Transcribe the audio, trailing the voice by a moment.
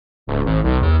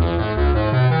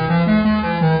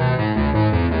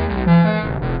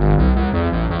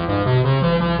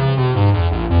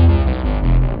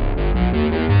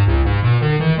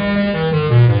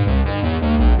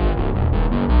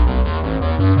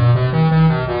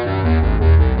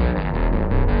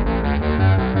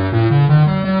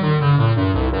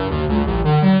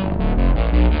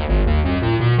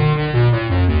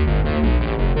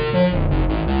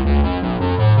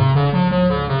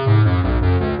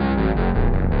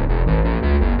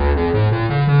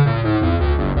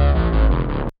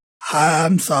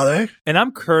I'm Saleh. And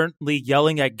I'm currently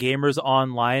yelling at gamers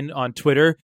online on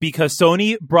Twitter because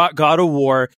Sony brought God of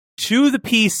War to the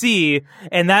PC,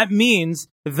 and that means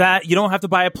that you don't have to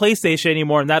buy a PlayStation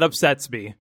anymore, and that upsets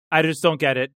me. I just don't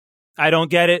get it. I don't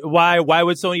get it. Why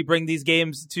would Sony bring these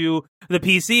games to the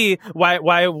PC?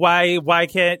 Why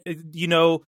can't,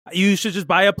 you should just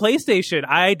buy a PlayStation.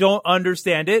 I don't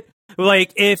understand it.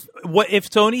 Like, if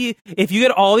Sony, if you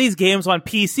get all these games on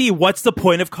PC, what's the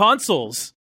point of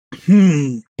consoles?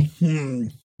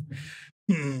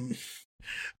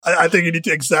 I think you need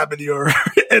to examine your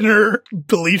inner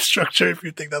belief structure if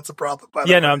you think that's a problem.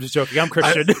 Yeah, no, I'm just joking. I'm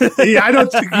Christian. I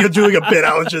don't think you're doing a bit.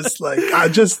 I was just like,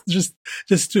 just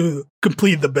to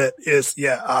complete the bit is,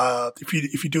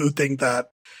 if you do think that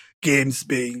games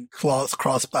being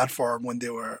cross-platform when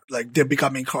they're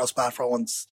becoming cross-platform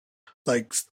once,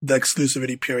 like, the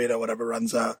exclusivity period or whatever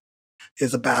runs out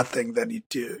is a bad thing, then you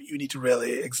need to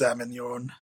really examine your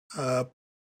own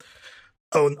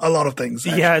a lot of things.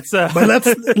 Actually. Yeah, it's but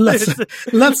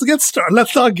let's get started.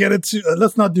 Let's not get into.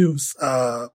 Let's not do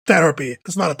therapy.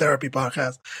 It's not a therapy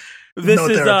podcast. This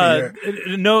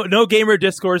is no gamer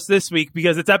discourse this week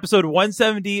because it's episode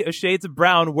 170 of Shades of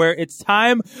Brown, where it's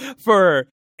time for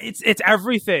it's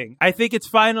everything. I think it's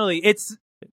finally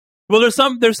well, there's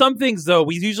some things though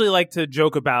we usually like to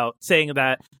joke about, saying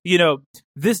that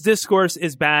this discourse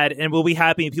is bad and we'll be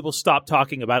happy and people stop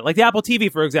talking about it, like the Apple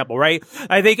TV, for example, right?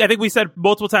 I think we said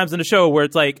multiple times in the show where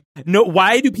it's like, no,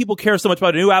 why do people care so much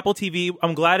about a new Apple TV?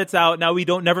 I'm glad it's out now. We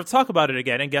don't never talk about it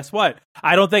again. And guess what?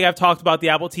 I don't think I've talked about the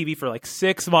Apple TV for like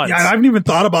 6 months. Yeah, I haven't even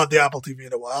thought about the Apple TV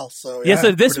in a while. So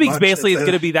so this week's basically it's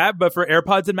going to be that, but for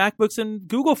AirPods and MacBooks and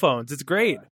Google phones. It's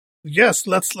great. Yes,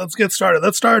 let's get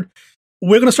started.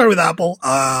 We're going to start with Apple.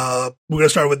 We're going to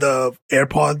start with the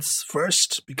AirPods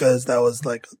first because that was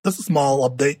that's a small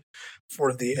update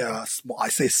for the small. I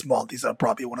say small. These are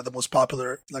probably one of the most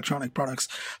popular electronic products.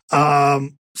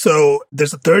 So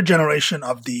there's a third generation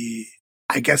of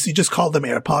I guess you just call them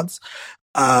AirPods,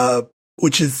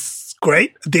 which is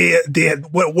great. They had,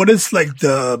 what is like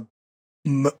the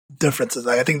differences?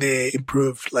 I think they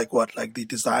improved the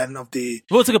design of the.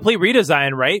 Well, it's a complete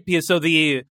redesign, right? Because so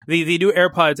the new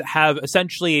AirPods have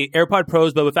essentially AirPod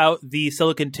Pros, but without the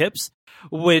silicon tips,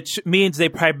 which means they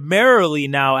primarily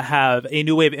now have a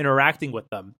new way of interacting with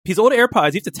them. Because old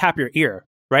AirPods, you have to tap your ear,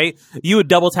 right? You would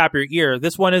double tap your ear.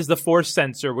 This one is the force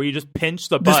sensor where you just pinch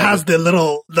the button. This has the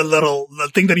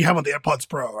thing that you have on the AirPods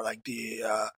Pro, or like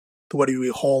what do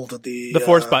you hold the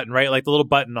force button, right? Like the little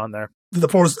button on there. The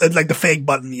force, like the fake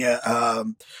button, yeah.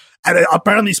 And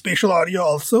apparently spatial audio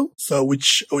also, so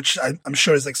which I'm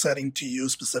sure is exciting to you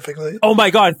specifically. Oh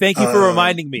my God! Thank you for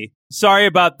reminding me. Sorry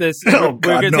about this. We're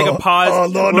going to take a pause. Oh,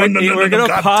 no, we're going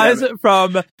to pause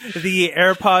from the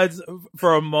AirPods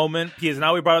for a moment because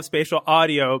now we brought up spatial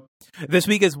audio. This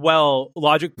week as well,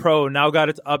 Logic Pro now got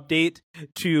its update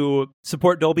to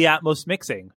support Dolby Atmos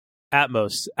mixing.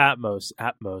 Atmos.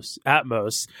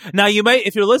 Now, you might,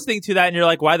 if you're listening to that and you're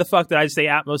like, why the fuck did I say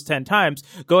Atmos 10 times?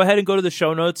 Go ahead and go to the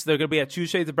show notes. They're going to be at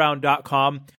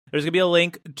twoshadesofbrown.com. There's going to be a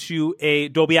link to a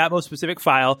Dolby Atmos specific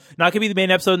file. Not going to be the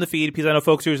main episode in the feed because I know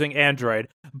folks are using Android.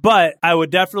 But I would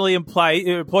definitely implore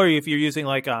you if you're using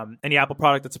any Apple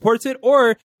product that supports it,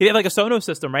 or you have like a Sonos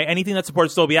system, right? Anything that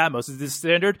supports Dolby Atmos is this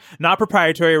standard, not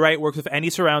proprietary, right? Works with any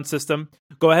surround system.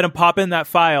 Go ahead and pop in that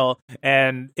file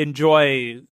and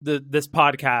enjoy this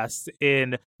podcast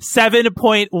in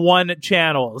 7.1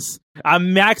 channels.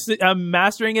 I'm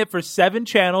mastering it for 7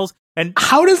 channels. And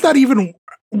how does that even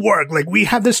work? Like, we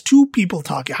have this 2 people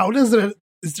talking. Is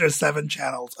there 7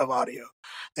 channels of audio?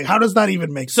 Like, how does that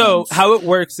even make sense? So how it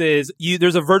works is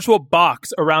there's a virtual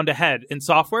box around a head in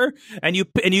software, and you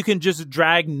can just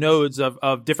drag nodes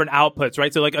of different outputs,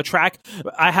 right? So like a track,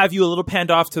 I have you a little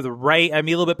panned off to the right, I'm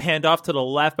a little bit panned off to the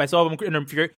left, but I still have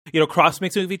them cross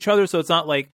mixing with each other, so it's not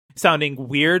like sounding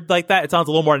weird like that. It sounds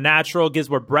a little more natural, gives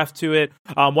more breath to it.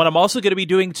 What I'm also going to be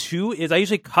doing too is I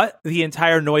usually cut the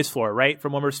entire noise floor, right,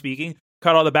 from when we're speaking.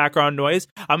 Cut all the background noise.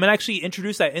 I'm going to actually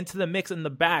introduce that into the mix in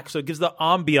the back, so it gives the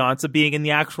ambiance of being in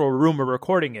the actual room we're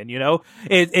recording in,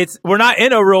 we're not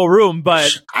in a real room,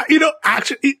 but...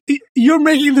 actually, you're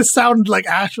making this sound, like,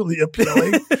 actually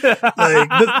appealing.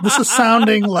 Like, this is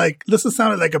sounding like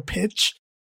a pitch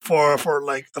for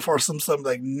some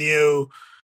new...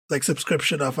 like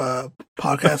subscription of a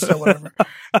podcast or whatever.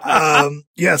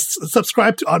 Yes,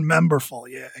 subscribe to on Memberful.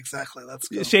 Yeah, exactly. Let's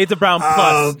go. Shades of Brown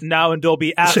Plus now in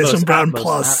Dolby Atmos. Shades of Brown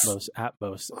Plus.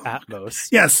 Atmos.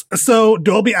 Yes, so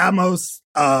Dolby Atmos,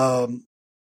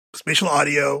 spatial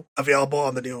audio available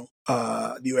on the new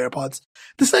AirPods.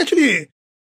 This is actually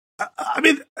I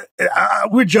mean,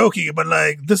 we're joking, but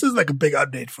like this is like a big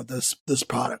update for this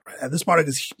product, right? And this product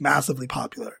is massively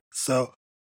popular, so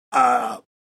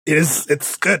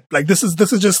it's good. Like this is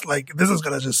just like this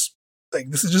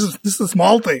is a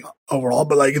small thing overall,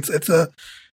 but like it's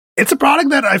a product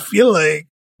that I feel like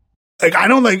I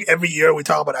know like every year we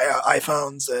talk about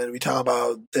iPhones and we talk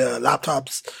about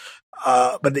laptops,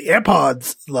 but the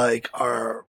AirPods like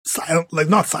are silent, like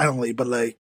not silently, but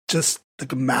like just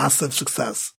like a massive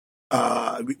success.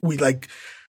 We like,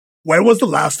 when was the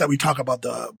last time we talked about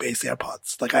the base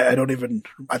AirPods? Like, I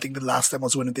think the last time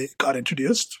was when they got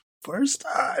introduced first.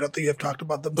 I don't think you've talked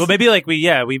about them. Well, maybe like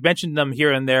we mentioned them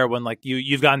here and there when like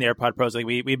you've gotten the AirPod Pros. Like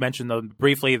we mentioned them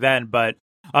briefly then, but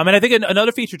and I think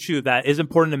another feature too that is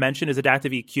important to mention is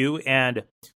adaptive EQ. And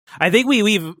I think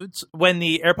we've when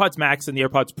the AirPods Max and the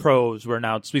AirPods Pros were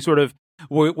announced,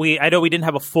 I know we didn't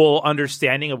have a full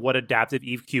understanding of what adaptive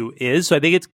EQ is, so I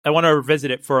think I want to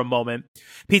revisit it for a moment.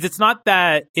 Because it's not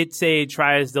that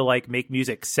tries to like make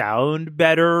music sound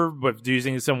better with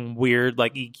using some weird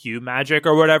like EQ magic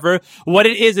or whatever. What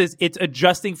it is it's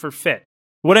adjusting for fit.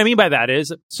 What I mean by that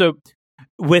is, so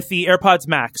with the AirPods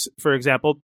Max, for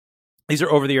example, these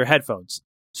are over-the-ear headphones.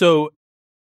 So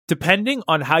depending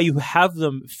on how you have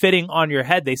them fitting on your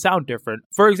head, they sound different.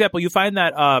 For example, you find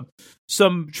that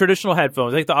some traditional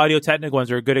headphones, like the Audio-Technica ones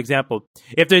are a good example.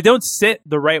 If they don't sit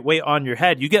the right way on your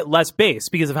head, you get less bass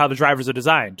because of how the drivers are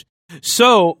designed.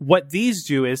 So what these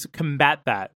do is combat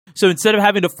that. So instead of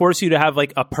having to force you to have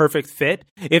like a perfect fit,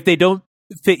 if they don't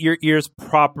fit your ears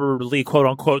properly, quote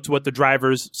unquote, to what the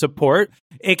drivers support,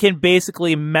 it can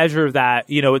basically measure that,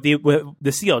 with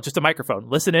the seal, just a microphone.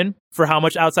 Listen in for how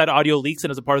much outside audio leaks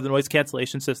in as a part of the noise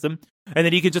cancellation system. And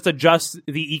then you can just adjust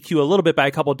the EQ a little bit by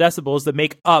a couple decibels to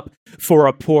make up for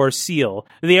a poor seal.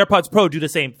 The AirPods Pro do the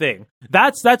same thing.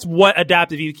 That's what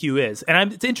adaptive EQ is.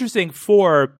 And it's interesting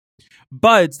for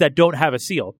buds that don't have a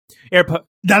seal.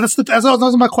 That's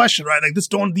my question, right? Like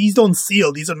these don't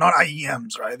seal. These are not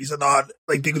IEMs, right? These are not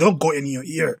like they don't go in your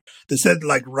ear. They said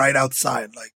like right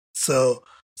outside. Like so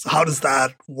how does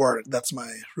that work? That's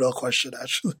my real question,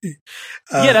 actually.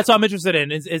 Yeah, that's what I'm interested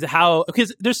in is how,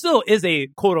 because there still is a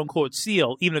quote unquote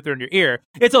seal, even if they're in your ear.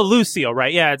 It's a loose seal,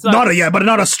 right? Yeah, it's but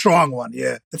not a strong one.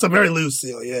 Yeah, it's a very loose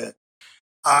seal. Yeah,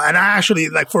 and I actually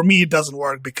like for me it doesn't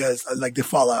work because like they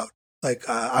fall out. Like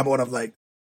I'm one of like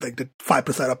the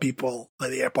 5% of people that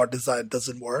the AirPod design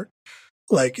doesn't work.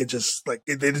 Like it just like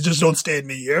they just don't stay in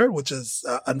the ear, which is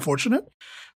unfortunate.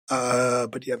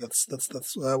 But yeah, that's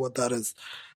what that is.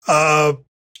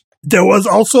 There was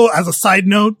also, as a side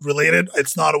note, related.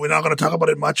 We're not going to talk about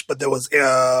it much, but there was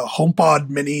HomePod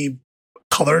Mini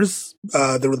colors.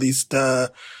 They released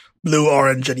blue,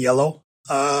 orange, and yellow.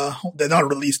 They're not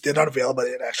released. They're not available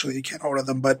yet. Actually, you can't order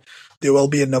them, but they will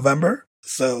be in November.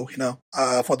 So,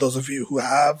 for those of you who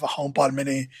have a HomePod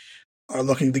Mini are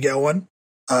looking to get one,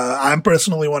 I'm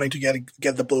personally wanting to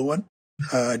get the blue one.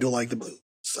 I do like the blue.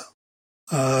 So,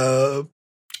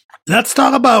 let's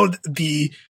talk about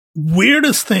the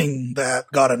weirdest thing that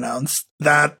got announced.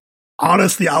 That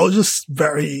honestly, I was just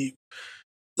very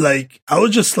I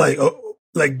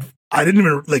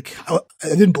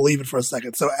didn't believe it for a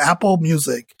second. So, Apple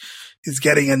Music is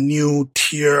getting a new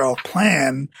tier of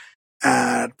plan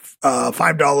at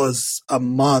 $5 a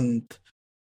month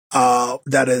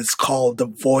that is called the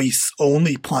voice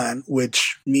only plan,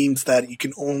 which means that you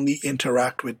can only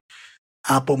interact with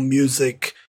Apple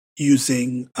Music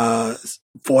using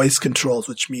voice controls,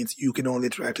 which means you can only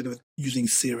interact with using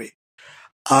Siri.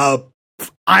 I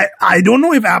don't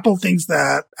know if Apple thinks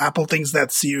that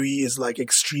Siri is like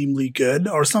extremely good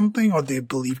or something, or they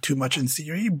believe too much in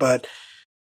Siri, but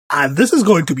this is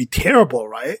going to be terrible,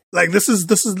 right? Like this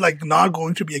is like not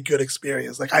going to be a good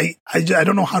experience. Like I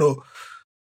don't know how to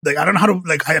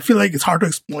I feel like it's hard to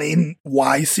explain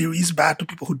why Siri is bad to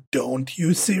people who don't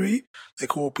use Siri.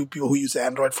 Like people who use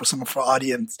Android. For some of our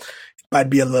audience, it might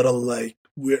be a little like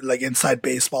weird, like inside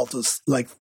baseball to like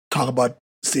talk about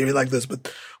Siri like this,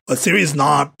 but Siri is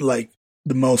not like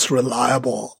the most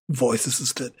reliable voice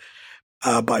assistant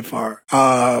by far.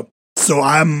 So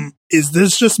is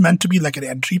this just meant to be like an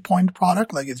entry point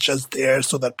product? Like it's just there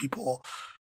so that people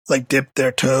like dip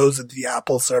their toes into the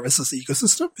Apple services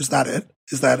ecosystem? Is that it?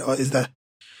 Is that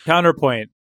counterpoint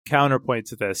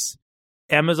to this?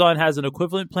 Amazon has an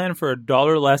equivalent plan for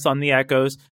 $1 less on the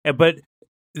Echoes, but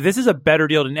this is a better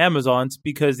deal than Amazon's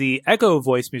because the Echo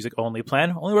voice music only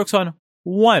plan only works on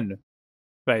one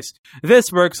device.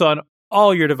 This works on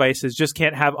all your devices, just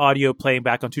can't have audio playing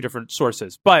back on two different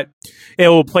sources, but it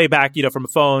will play back, from a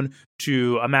phone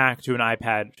to a Mac to an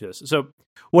iPad to this. So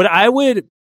what I would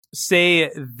say,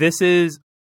 this is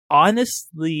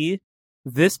honestly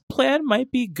this plan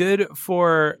might be good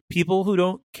for people who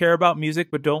don't care about music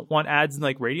but don't want ads in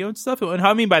like radio and stuff. And how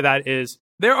I mean by that is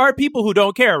there are people who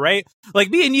don't care, right?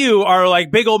 Like me and you are like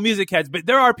big old music heads, but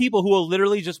there are people who will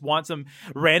literally just want some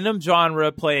random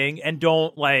genre playing and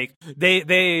don't like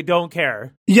they don't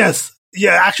care. Yes.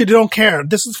 Yeah, actually they don't care.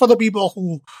 This is for the people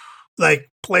who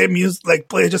like play music, like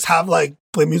play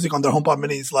music on their HomePod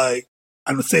minis, like,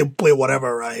 I would say play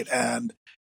whatever, right?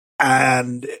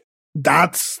 And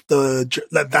that's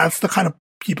the kind of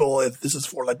people this is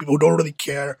for, like people who don't really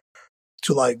care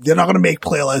to like, they're not gonna make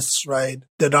playlists, right?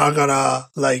 They're not gonna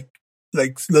like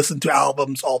listen to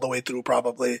albums all the way through,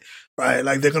 probably, right?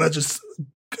 Like they're gonna just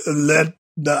let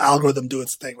the algorithm do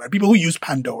its thing, right? People who use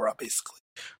Pandora, basically,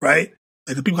 right?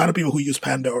 Like the kind of people who use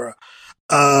Pandora.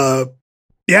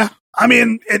 Yeah, I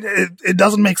mean, it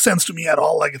doesn't make sense to me at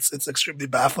all. Like it's extremely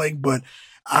baffling, but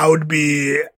I would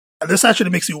be. This actually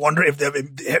makes me wonder if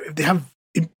they have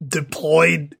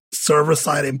deployed server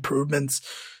side improvements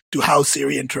to how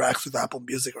Siri interacts with Apple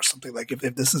Music or something. Like if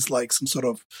this is like some sort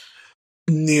of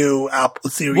new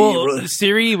Apple Siri. Well,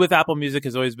 Siri with Apple Music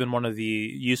has always been one of the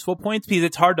useful points because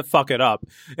it's hard to fuck it up.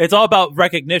 It's all about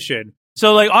recognition.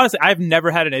 So like honestly, I've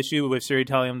never had an issue with Siri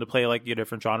telling them to play like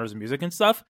different genres of music and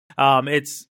stuff.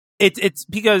 It's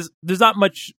because there's not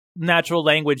much natural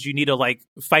language you need to like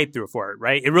fight through for it,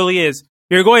 right? It really is.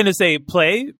 You're going to say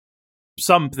play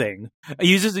something.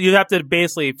 You have to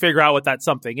basically figure out what that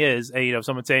something is. And, if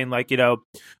someone's saying like,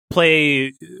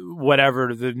 play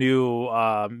whatever the new,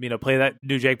 play that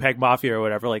new JPEG Mafia or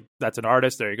whatever, like that's an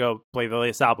artist. There you go. Play the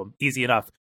latest album. Easy enough.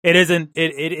 It isn't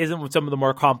with some of the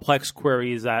more complex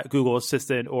queries that Google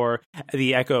Assistant or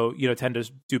the Echo, tend to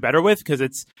do better with, because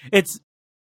it's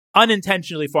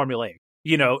unintentionally formulaic.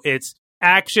 It's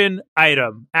action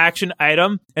item,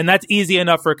 and that's easy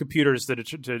enough for computers to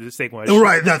distinguish.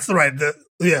 Right, that's right.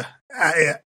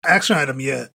 Action item.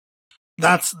 Yeah,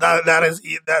 that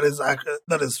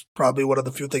is probably one of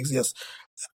the few things. Yes,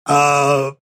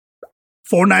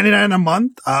 $4.99 a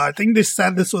month. I think they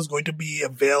said this was going to be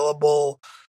available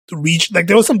to reach. Like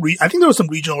there was I think there were some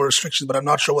regional restrictions, but I'm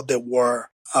not sure what they were.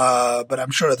 But I'm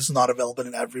sure this is not available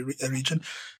in every region,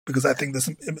 because I think this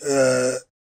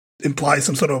implies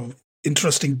some sort of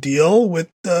interesting deal with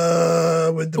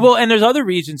the. Well, and there's other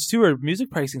regions too where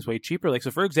music pricing is way cheaper. Like, so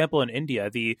for example, in India,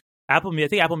 I think Apple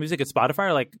Music and Spotify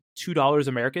are like $2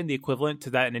 American, the equivalent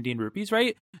to that in Indian rupees,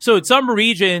 right? So in some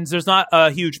regions, there's not a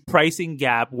huge pricing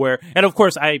gap and of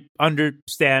course, I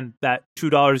understand that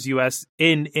 $2 US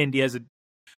in India is a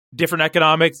different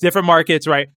economics, different markets,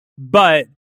 right? But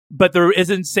there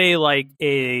isn't, say, like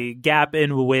a gap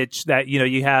in which that,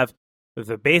 you have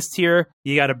the base tier,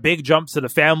 you got a big jump to the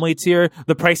family tier.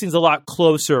 The pricing's a lot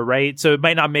closer, right? So it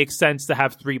might not make sense to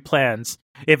have 3 plans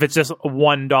if it's just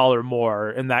 $1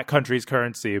 more in that country's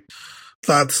currency.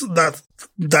 That's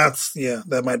yeah,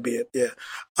 that might be it. Yeah.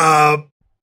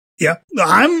 Yeah.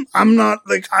 I'm not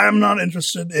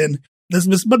interested in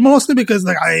this, but mostly because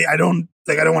I don't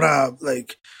want to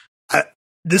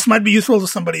this might be useful to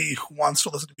somebody who wants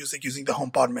to listen to music using the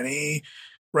HomePod Mini,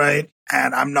 right?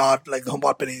 And I'm not like the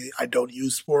HomePod Mini. I don't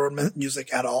use for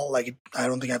music at all. Like I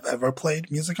don't think I've ever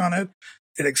played music on it.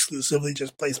 It exclusively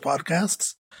just plays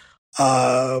podcasts.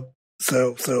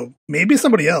 So maybe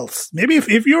somebody else. Maybe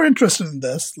if you're interested in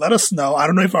this, let us know. I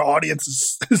don't know if our audience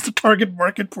is the target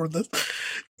market for this.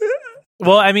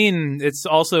 Well, I mean, it's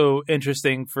also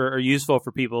interesting or useful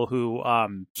for people who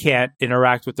can't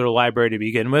interact with their library to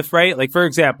begin with, right? Like, for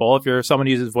example, if you're someone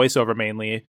who uses VoiceOver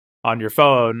mainly on your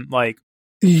phone, like...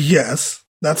 Yes,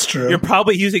 that's true. You're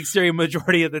probably using Siri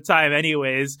majority of the time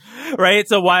anyways, right?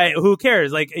 So who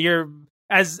cares? Like, you're...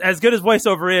 As good as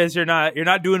VoiceOver is, you're not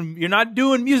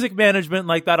doing music management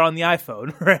like that on the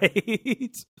iPhone,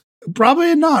 right?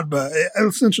 Probably not, but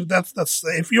essentially that's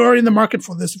if you're in the market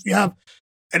for this, if you have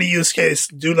any use case,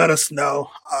 do let us know.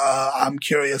 I'm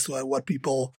curious what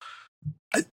people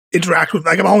interact with.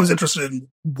 Like I'm always interested in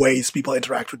ways people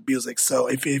interact with music. So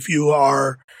if you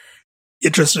are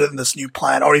interested in this new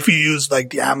plan, or if you use like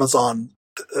the Amazon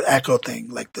Echo thing,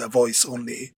 like the voice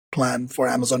only plan for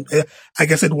Amazon, I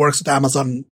guess it works with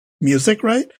Amazon Music,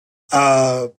 right?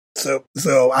 So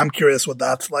I'm curious what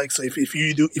that's like. So if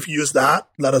you use that,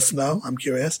 let us know. I'm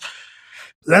curious.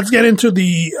 Let's get into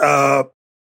the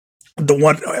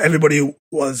one everybody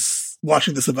was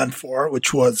watching this event for,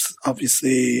 which was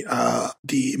obviously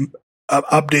the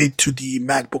update to the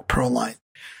MacBook Pro line.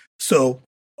 So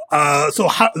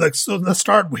let's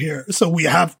start here. So we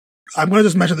have. I'm going to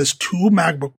just mention there's 2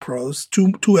 MacBook Pros,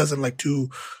 two as in like 2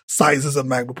 sizes of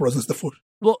MacBook Pros. Is the foot.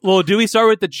 Well, do we start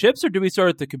with the chips or do we start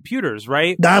with the computers,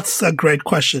 right? That's a great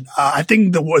question. I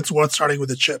think it's worth starting with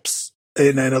the chips.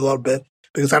 in a little bit,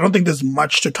 because I don't think there's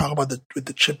much to talk about with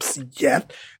the chips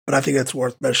yet, but I think it's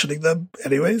worth mentioning them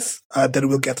anyways. Then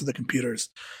we'll get to the computers.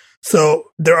 So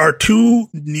there are two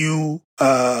new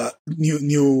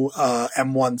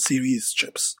M1 series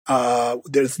chips.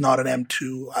 There's not an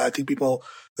M2. I think people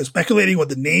are speculating what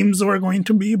the names are going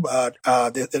to be, but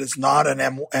there is not an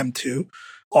M2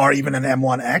 or even an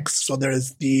M1X. So there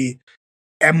is the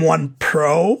M1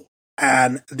 Pro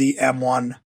and the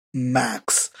M1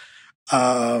 Max.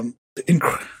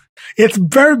 It's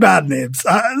very bad names.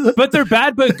 But they're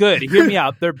bad but good. Hear me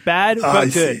out. They're bad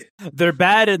but good. See. They're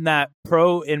bad in that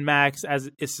Pro and Max as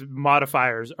its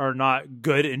modifiers are not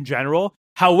good in general.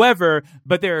 However,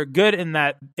 but they're good in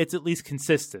that it's at least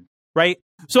consistent, right?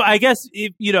 So I guess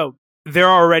if, there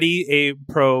are already a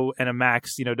Pro and a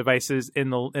Max, devices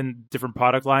in different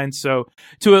product lines. So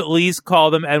to at least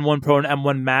call them M1 Pro and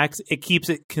M1 Max, it keeps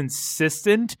it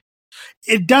consistent.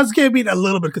 It does give me a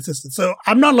little bit consistent. So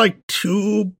I'm not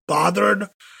too bothered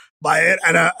by it.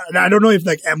 And I don't know if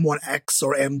M1X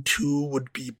or M2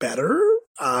 would be better.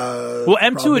 Well,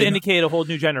 M2 would indicate a whole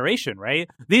new generation, right?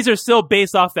 These are still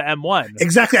based off the M1.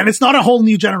 Exactly. And it's not a whole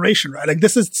new generation, right?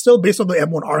 This is still based on the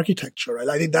M1 architecture, right?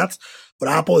 I think that's what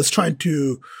Apple is trying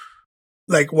to,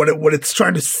 what it's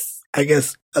trying to, I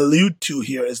guess, allude to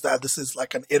here is that this is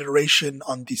an iteration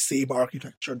on the same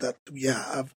architecture that we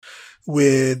have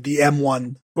with the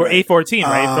M1. Or right? A14,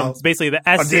 right? From basically the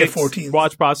S6 A14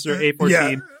 watch processor,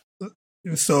 A14.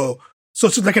 Yeah. So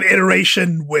it's an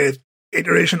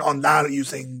iteration on that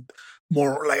using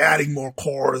more, adding more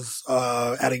cores,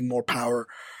 adding more power.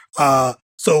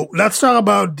 So let's talk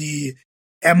about the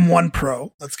M1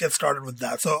 Pro. Let's get started with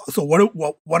that. So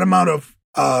what amount of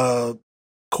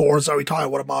cores are we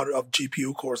talking? What amount of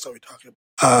GPU cores are we talking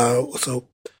about?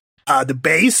 The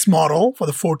base model for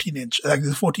the 14-inch, the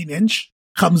 14-inch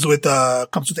comes with the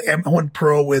M1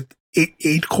 Pro with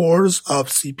eight cores of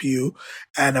CPU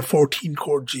and a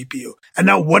 14-core GPU. And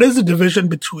now, what is the division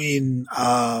between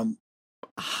I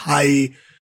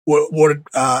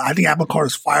think Apple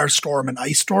calls Firestorm and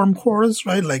Ice Storm cores,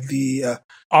 right?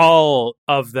 All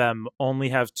of them only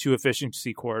have 2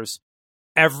 efficiency cores.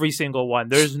 Every single one.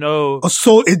 There's no.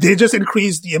 So they just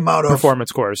increased the amount of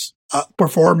performance cores.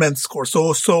 Performance cores.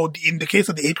 So in the case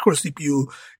of the 8-core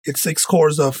CPU, it's 6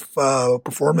 cores of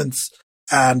performance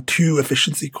and 2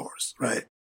 efficiency cores, right?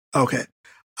 Okay.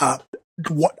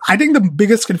 What I think the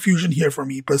biggest confusion here for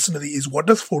me personally is, what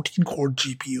does 14-core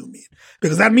GPU mean?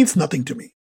 Because that means nothing to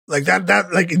me. In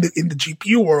the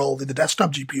GPU world, in the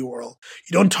desktop GPU world,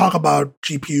 you don't talk about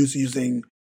GPUs using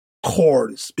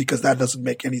cores because that doesn't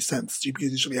make any sense. GPUs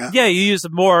usually have. Yeah, you use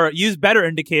better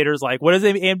indicators what does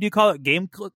AMD call it? Game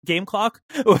clock?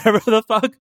 Whatever the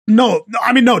fuck. No,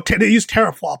 they use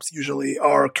teraflops usually,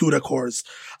 or CUDA cores.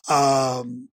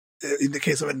 In the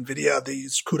case of NVIDIA, they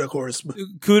use CUDA cores.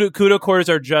 CUDA cores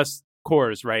are just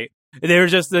cores, right? They're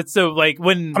just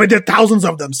when there are thousands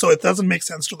of them, so it doesn't make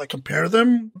sense to compare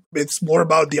them. It's more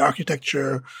about the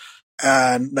architecture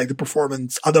and the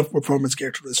performance, other performance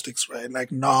characteristics, right?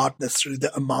 Not necessarily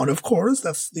the amount of cores.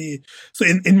 So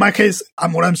in my case,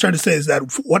 what I'm trying to say is that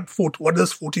what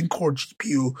does 14-core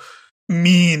GPU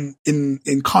mean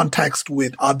in context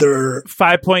with other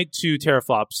 5.2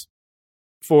 teraflops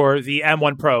for the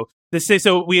M1 Pro. A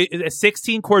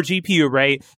 16-core GPU,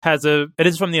 right, it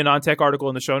is from the AnandTech article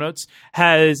in the show notes,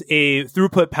 has a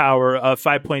throughput power of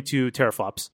 5.2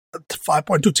 teraflops.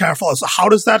 5.2 teraflops. So how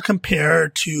does that compare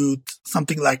to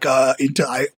something like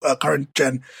Intel current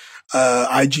gen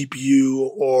iGPU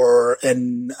or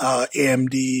an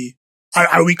AMD?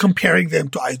 Are we comparing them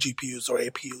to iGPUs or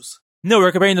APUs? No,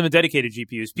 we're comparing them to dedicated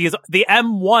GPUs because the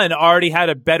M1 already had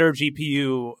a better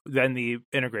GPU than the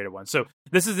integrated one. So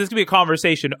this could be a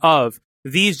conversation of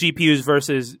these GPUs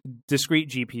versus discrete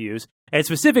GPUs, and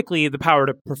specifically the power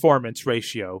to performance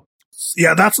ratio.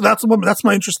 Yeah, that's my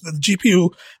interest in the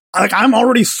GPU. I'm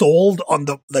already sold on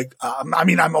the I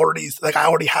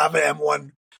already have an M1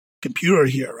 computer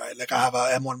here, right? I have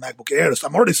a M1 MacBook Air, so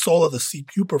I'm already sold on the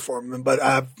CPU performance, but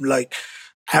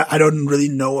I don't really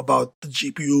know about the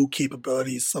GPU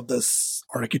capabilities of this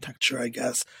architecture, I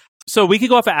guess. So we could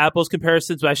go off of Apple's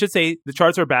comparisons, but I should say the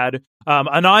charts are bad.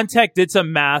 AnandTech did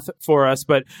some math for us,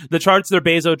 but the charts, they're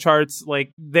Bezo charts,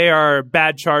 they are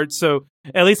bad charts. So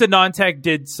at least AnandTech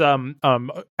did some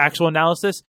actual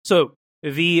analysis. So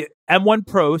the M1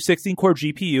 Pro 16-core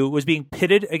GPU was being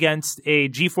pitted against a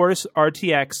GeForce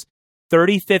RTX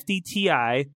 3050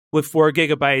 Ti with 4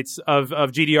 gigabytes of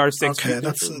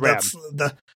GDR6 RAM.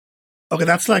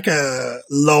 That's like a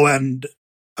low-end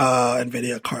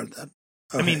NVIDIA card then.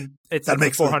 I mean, it's that a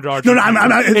makes $400. No,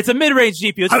 it's a mid-range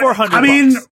GPU. It's $400. I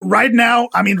mean, right now,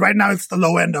 it's the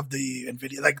low end of the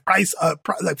NVIDIA like price.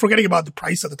 Like forgetting about the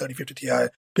price of the 3050 Ti,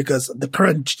 because the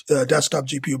current desktop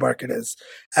GPU market is,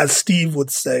 as Steve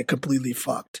would say, completely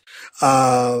fucked.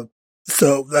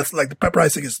 So that's like the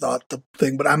pricing is not the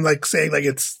thing, but I'm like saying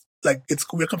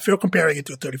we're comparing it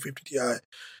to a 3050 Ti.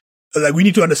 Like we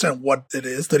need to understand what it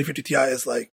is. 3050 Ti is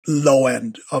like low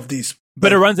end of these.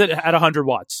 But it runs at 100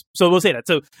 watts. So we'll say that.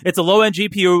 So it's a low-end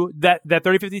GPU. That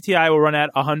 3050 Ti will run at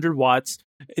 100 watts.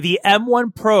 The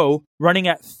M1 Pro running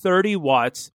at 30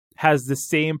 watts has the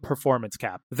same performance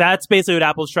cap. That's basically what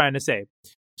Apple's trying to say.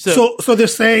 So they're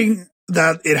saying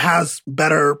that it has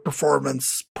better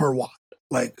performance per watt,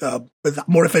 like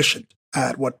more efficient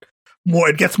at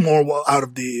it gets more out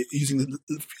of using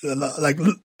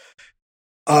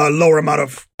lower amount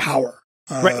of power.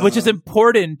 Right, which is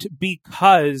important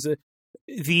because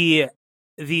the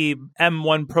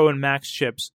M1 Pro and Max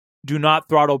chips do not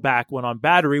throttle back when on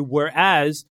battery,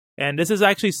 whereas, and this is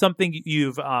actually something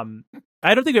you've, I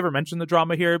don't think I've ever mentioned the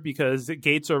drama here because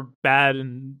gates are bad,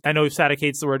 and I know Static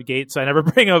hates the word gate, so I never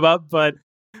bring them up, but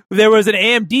there was an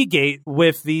AMD gate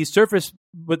with the Surface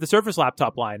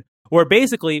laptop line, where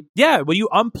basically, when you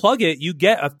unplug it, you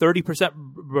get a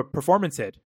 30% performance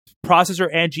hit, processor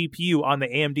and GPU on the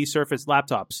AMD Surface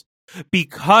laptops,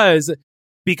 because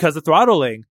of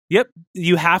throttling. Yep,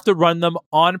 you have to run them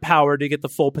on power to get the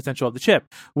full potential of the chip.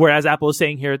 Whereas Apple is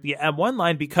saying here at the M1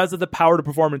 line, because of the power to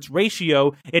performance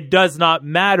ratio, it does not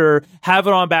matter. Have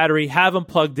it on battery, have them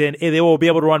plugged in, and they will be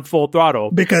able to run full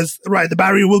throttle. Because, the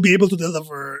battery will be able to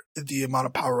deliver the amount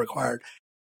of power required.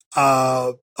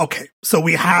 Okay, so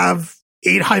we have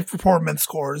 8 high performance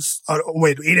cores.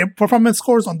 8 performance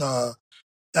cores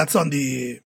that's on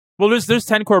the... Well, there's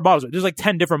 10 core models. There's like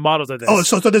 10 different models of this. Oh,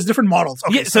 so there's different models.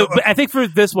 Okay, yeah, but I think for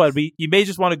this one, you may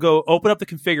just want to go open up the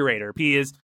configurator,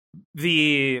 because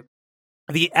the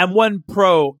M1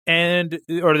 Pro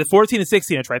or the 14 and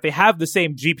 16 inch, right? They have the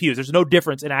same GPUs. There's no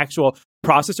difference in actual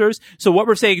processors. So what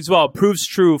we're saying as well proves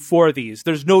true for these.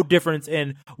 There's no difference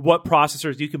in what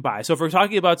processors you can buy. So if we're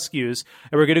talking about SKUs,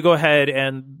 and we're going to go ahead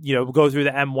and go through the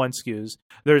M1 SKUs,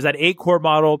 there's that 8 core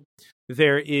model.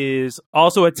 There is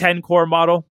also a 10 core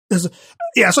model. So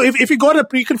if you go to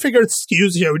pre-configured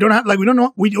SKUs here, we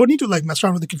don't need to like mess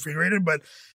around with the configurator, but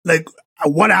like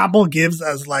what Apple gives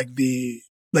as the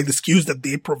SKUs that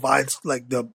they provide, like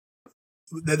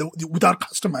without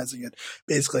customizing it,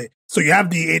 basically. So you have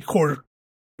the 8 core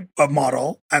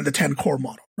model and the 10 core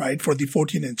model, right, for the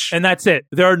 14 inch, and that's it.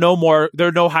 There are no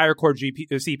higher core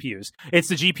CPUs. It's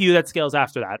the GPU that scales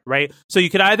after that, right? So you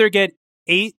could either get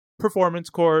 8 performance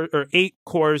core or 8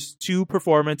 cores, 2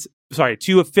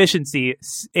 efficiency,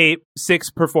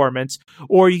 6 performance,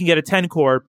 or you can get a 10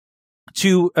 core,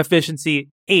 2 efficiency,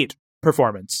 8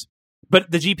 performance.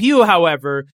 But the GPU,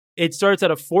 however, it starts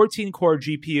at a 14 core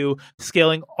GPU,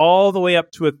 scaling all the way up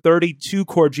to a 32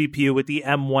 core GPU with the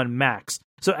M1 Max.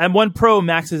 So M1 Pro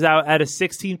maxes out at a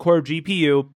 16 core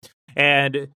GPU,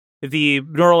 and the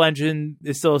neural engine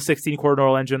is still a 16-core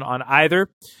neural engine on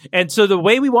either. And so the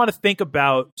way we want to think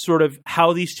about sort of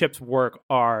how these chips work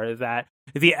are that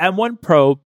the M1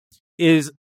 Pro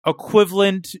is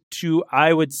equivalent to,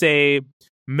 I would say,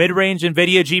 mid-range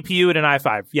NVIDIA GPU and an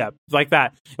i5. Yeah, like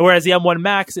that. Whereas the M1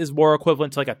 Max is more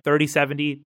equivalent to like a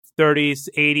 3070,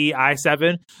 3080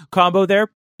 i7 combo there.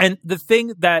 And the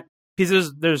thing that,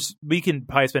 because we can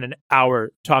probably spend an hour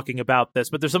talking about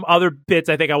this, but there's some other bits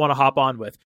I think I want to hop on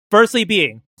with. Firstly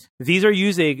being, these are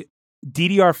using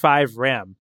DDR5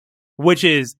 RAM, which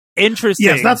is interesting.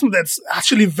 Yes, that's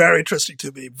actually very interesting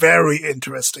to me. Very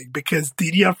interesting, because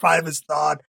DDR5 is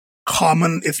not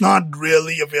common. It's not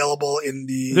really available in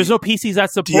the... There's no PCs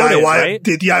that support it, right?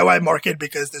 The DIY market,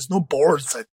 because there's no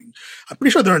boards, I think. I'm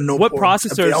pretty sure there are no boards. What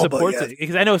processor supports it?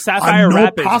 Because I know Sapphire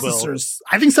Rapids processors.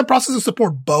 I think some processors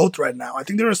support both right now. I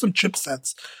think there are some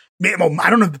chipsets. I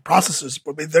don't know if the processors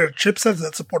support, but there are chipsets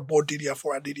that support both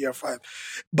DDR4 and DDR5.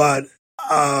 But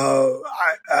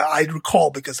I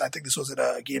recall, because I think this was in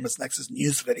a Gamers Nexus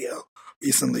news video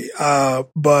recently.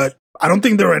 But I don't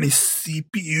think there are any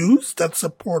CPUs that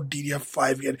support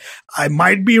DDR5 yet. I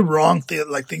might be wrong.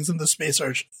 Things in the space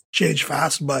are change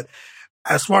fast, but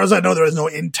as far as I know, there is no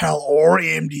Intel or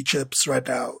AMD chips right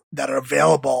now that are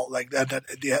available, like that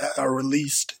they are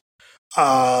released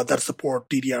that support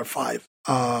DDR5.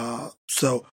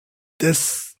 So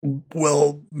this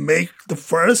will make the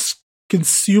first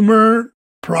consumer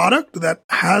product that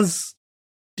has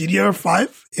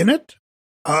DDR5 in it,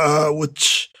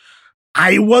 which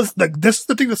I was like, this is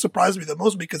the thing that surprised me the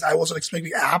most, because I wasn't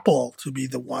expecting Apple to be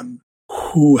the one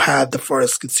who had the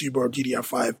first consumer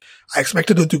DDR5. I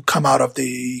expected it to come out of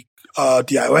the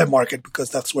DIY market because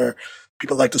that's where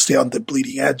people like to stay on the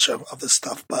bleeding edge of this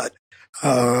stuff. But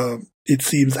it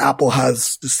seems Apple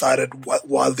has decided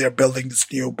while they're building this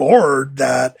new board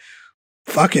that,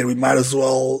 fuck it, we might as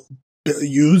well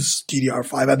use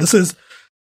DDR5. And this is,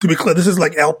 to be clear, this is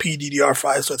like LP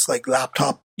DDR5, so it's like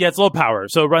laptop. Yeah, it's low power,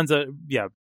 so it runs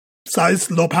size,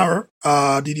 low power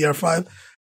DDR5.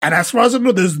 And as far as I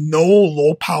know, there's no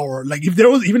low power. Like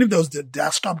even if there was the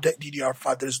desktop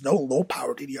DDR5, there's no low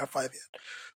power DDR5 yet.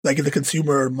 Like in the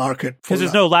consumer market. Because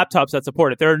there's no laptops that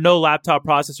support it. There are no laptop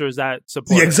processors that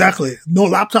support it. Exactly. No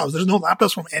laptops. There's no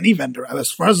laptops from any vendor.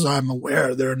 As far as I'm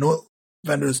aware, there are no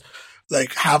vendors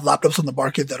like have laptops on the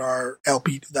market that have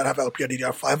LP or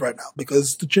DDR5 right now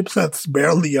because the chipsets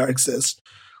barely exist.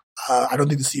 I don't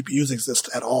think the CPUs exist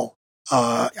at all.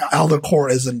 Alder Core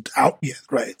isn't out yet,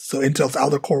 right? So Intel's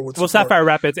Alder Core would support Sapphire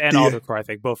Rapids and Alder Core, I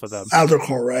think, both of them. Alder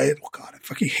Core, right? Oh god, I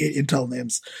fucking hate Intel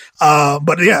names.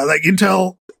 But yeah, like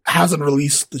Intel hasn't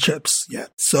released the chips yet,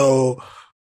 so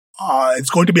it's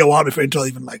going to be a while before Intel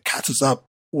even like catches up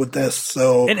with this.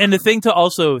 So and the thing to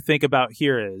also think about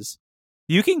here is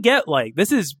you can get like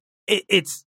it's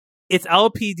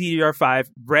LPDDR5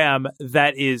 RAM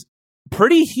that is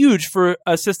pretty huge for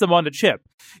a system on the chip.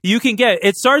 You can get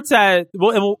it starts at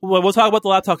we'll talk about the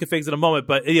laptop configs in a moment,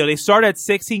 but they start at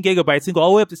 16 gigabytes and go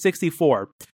all the way up to 64.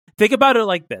 Think about it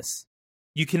like this: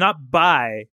 you cannot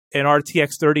buy an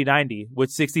RTX 3090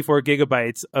 with 64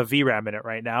 gigabytes of VRAM in it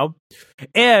right now,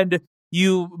 and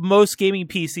most gaming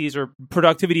PCs or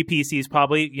productivity PCs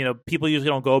probably people usually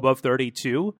don't go above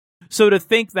 32. So to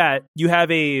think that you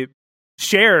have a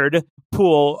shared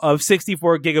pool of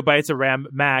 64 gigabytes of RAM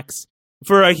max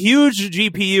for a huge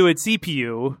GPU and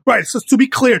CPU. Right. So to be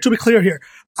clear here,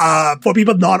 for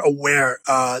people not aware,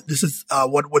 this is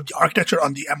what the architecture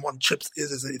on the M1 chips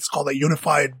is it's called a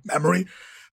unified memory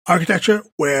architecture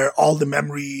where all the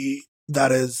memory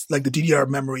that is like the DDR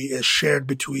memory is shared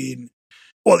between.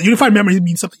 Well, unified memory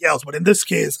means something else, but in this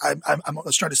case, I'm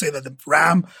trying to say that the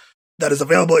RAM that is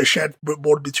available is shared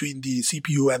both between the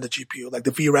CPU and the GPU. Like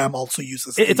the VRAM also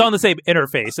uses. It's on the same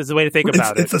interface. Is the way to think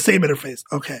about it. It's the same interface.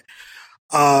 Okay.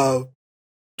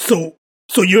 So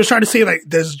you're trying to say like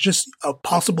there's just a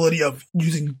possibility of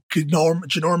using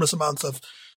ginormous amounts of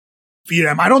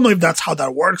VRAM. I don't know if that's how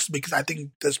that works because I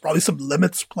think there's probably some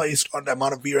limits placed on the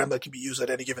amount of VRAM that can be used at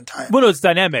any given time. Well, no, it's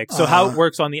dynamic. So how it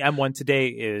works on the M1 today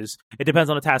is it depends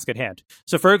on the task at hand.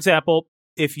 So for example,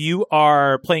 if you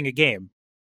are playing a game,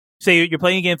 say you're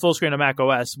playing a game full screen on Mac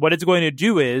OS, what it's going to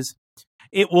do is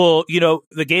it will,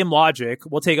 the game logic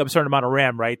will take up a certain amount of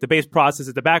RAM, right? The base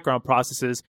processes, the background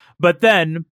processes, but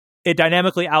then it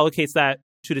dynamically allocates that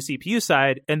to the CPU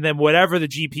side, and then whatever the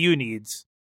GPU needs,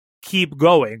 keep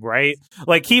going, right?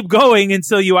 Like keep going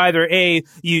until you either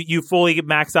you fully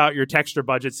max out your texture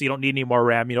budget, so you don't need any more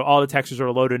RAM. All the textures are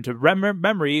loaded into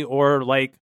memory, or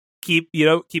like keep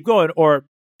going, or.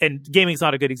 And gaming's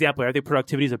not a good example. I think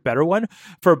productivity is a better one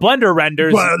for Blender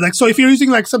renders. Well, so if you're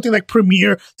using like something like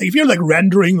Premiere, like if you're like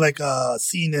rendering like a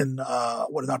scene in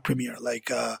not Premiere, like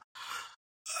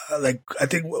I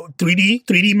think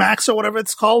 3D Max or whatever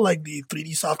it's called, like the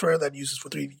 3D software that uses for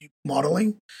 3D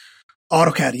modeling.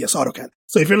 AutoCAD, yes, AutoCAD.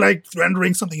 So if you're like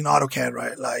rendering something in AutoCAD,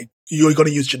 right, like you're going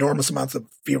to use ginormous amounts of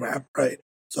VRAM, right?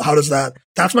 So how does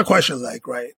that's my question, like,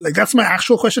 right? Like that's my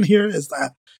actual question here is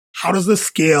that how does this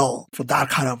scale for that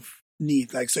kind of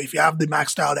need? Like, so if you have the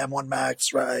maxed out M1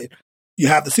 Max, right, you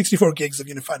have the 64 gigs of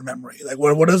unified memory. Like,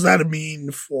 what does that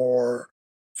mean for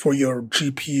your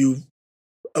GPU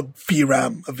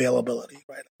VRAM availability,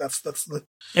 right?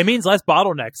 It means less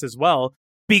bottlenecks as well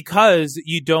because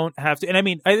you don't have to. And I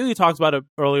mean, I think we talked about it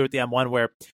earlier with the M1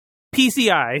 where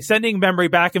PCI, sending memory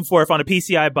back and forth on a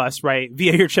PCI bus, right,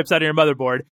 via your chipset and your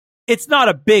motherboard. It's not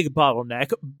a big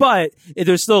bottleneck, but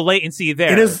there's still latency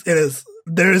there. It is.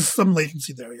 There is some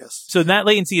latency there, yes. So that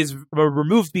latency is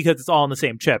removed because it's all on the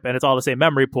same chip and it's all the same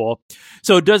memory pool.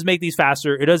 So it does make these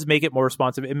faster. It does make it more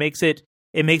responsive. It makes it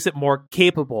more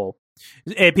capable.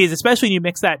 Because especially when you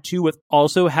mix that too with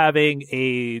also having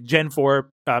a Gen 4,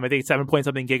 I think 7 point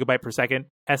something gigabyte per second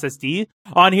SSD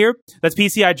on here. That's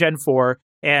PCI Gen 4.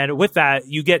 And with that,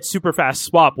 you get super fast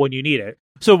swap when you need it.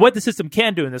 So what the system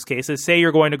can do in this case is say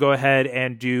you're going to go ahead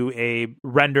and do a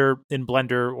render in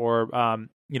Blender or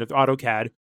AutoCAD.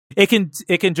 It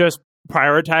can just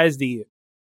prioritize the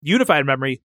unified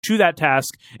memory to that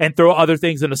task and throw other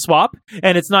things in a swap.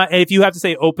 And it's not, if you have to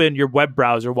say open your web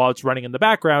browser while it's running in the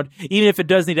background, even if it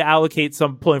does need to allocate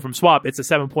some pulling from swap, it's a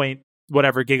 7 point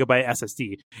whatever gigabyte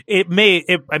SSD.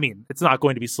 It's not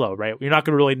going to be slow, right? You're not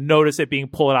going to really notice it being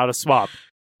pulled out of swap.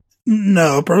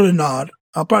 No, probably not.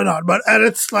 Probably not. But and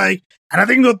it's like, and I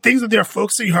think the things that they're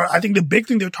focusing on, I think the big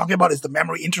thing they're talking about is the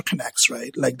memory interconnects,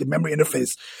 right? Like the memory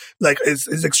interface, like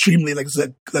is extremely like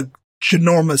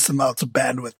ginormous amounts of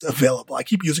bandwidth available. I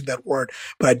keep using that word,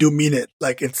 but I do mean it.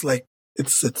 Like it's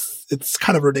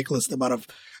kind of ridiculous the amount of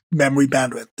memory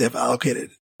bandwidth they've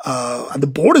allocated. And the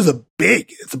board is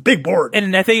it's a big board.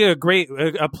 And I think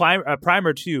a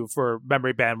primer too for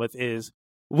memory bandwidth is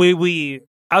we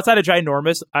outside of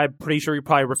ginormous, I'm pretty sure you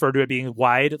probably refer to it being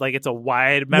wide. Like it's a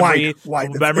wide memory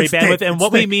memory bandwidth. Thick. And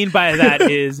what we mean by that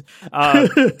is,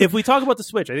 if we talk about the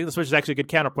Switch, I think the Switch is actually a good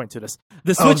counterpoint to this.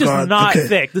 The Switch is not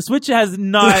thick. The Switch has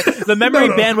not the memory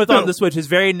bandwidth on the Switch is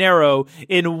very narrow,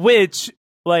 in which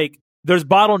like there's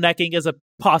bottlenecking as a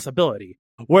possibility.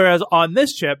 Whereas on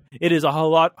this chip, it is a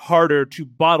whole lot harder to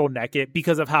bottleneck it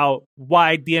because of how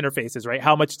wide the interface is, right?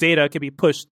 How much data can be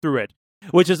pushed through it,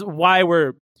 which is why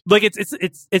we're like, it's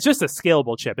just a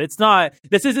scalable chip.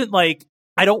 This isn't like,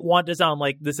 I don't want to sound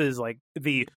like this is like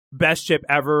the best chip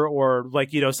ever or like,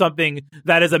 something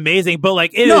that is amazing, but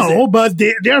like but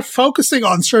they're focusing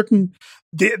on certain,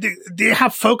 they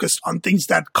have focused on things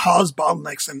that cause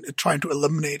bottlenecks and trying to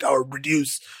eliminate or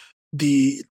reduce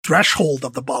the threshold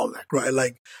of the bottleneck, right?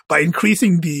 Like by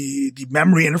increasing the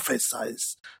memory interface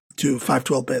size to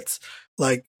 512 bits,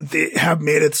 like they have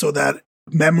made it so that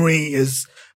memory is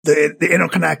the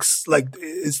interconnects like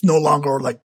is no longer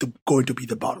like going to be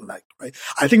the bottleneck, right?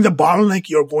 I think the bottleneck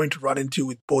you're going to run into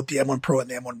with both the M1 Pro and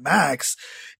the M1 Max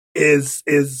is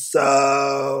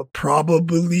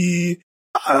probably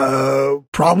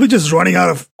just running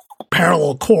out of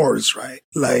parallel cores, right?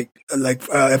 Like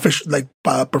efficient,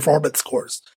 performance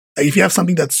cores. Like if you have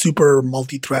something that's super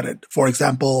multi-threaded, for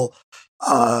example,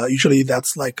 usually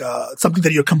that's like something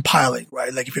that you're compiling,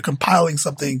 right? Like if you're compiling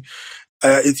something,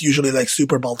 it's usually like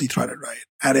super multi-threaded, right?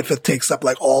 And if it takes up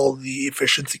like all the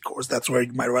efficiency cores, that's where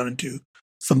you might run into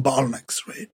some bottlenecks,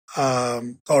 right?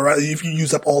 Or if you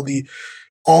use up all the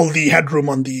headroom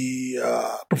on the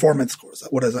performance cores.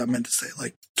 What does I meant to say?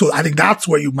 Like, so I think that's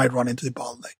where you might run into the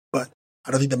bottleneck, but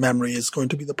I don't think the memory is going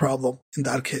to be the problem in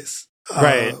that case.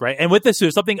 Right. And with this,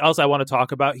 there's something else I want to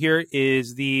talk about here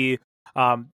is the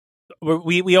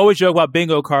we always joke about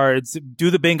bingo cards.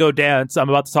 Do the bingo dance. I'm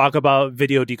about to talk about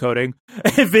video decoding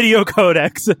and video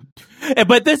codecs.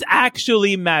 But this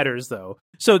actually matters, though.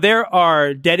 So there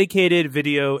are dedicated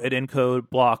video and encode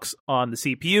blocks on the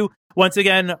CPU. Once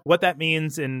again, what that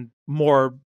means in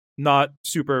more not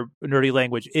super nerdy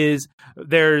language is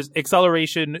there's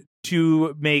acceleration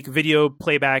to make video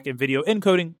playback and video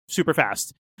encoding super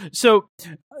fast. So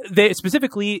they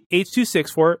specifically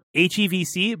H.264,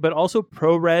 HEVC, but also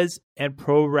ProRes and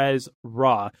ProRes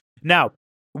RAW. Now,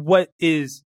 what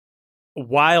is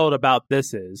wild about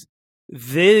this is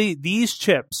these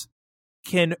chips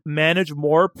can manage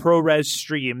more ProRes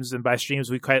streams, and by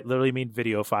streams we quite literally mean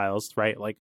video files, right?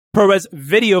 Like ProRes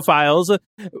video files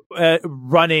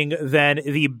running than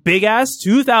the big ass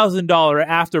 $2,000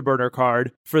 Afterburner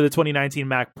card for the 2019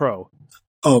 Mac Pro.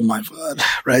 Oh my God!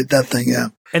 Right, that thing, yeah.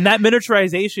 And that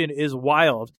miniaturization is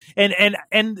wild. And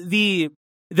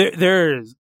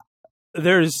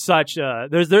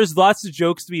there's lots of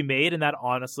jokes to be made, and that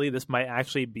honestly, this might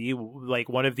actually be like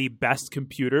one of the best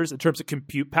computers in terms of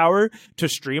compute power to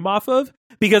stream off of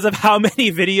because of how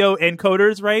many video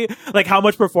encoders, right? Like how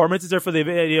much performance is there for the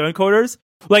video encoders?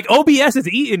 Like OBS is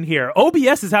eating here.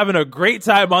 OBS is having a great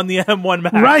time on the M1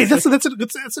 Max. Right. That's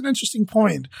an interesting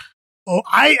point. Oh,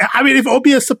 I mean, if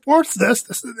OBS supports this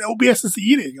OBS is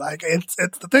eating. Like, it's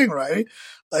the thing, right?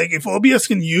 Like, if OBS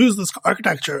can use this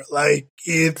architecture, like,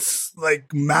 it's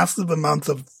like massive amounts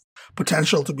of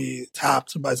potential to be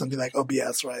tapped by something like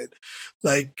OBS, right?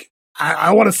 Like,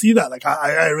 I want to see that. Like,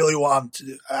 I really want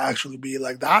to actually be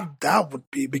like that. That would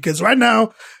be, because right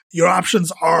now, your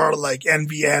options are like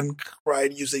NVN,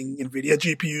 right? Using NVIDIA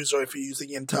GPUs, or if you're using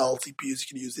Intel CPUs, you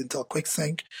can use Intel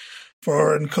QuickSync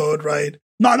for encode, right?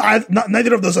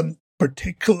 Neither of those are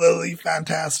particularly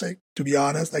fantastic, to be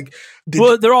honest. Like,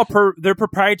 they're all they're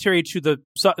proprietary to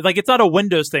like it's not a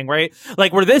Windows thing, right?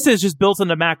 Like where this is just built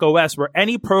into Mac OS, where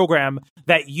any program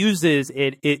that uses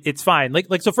it's fine.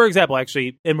 Like so, for example,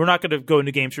 actually, and we're not going to go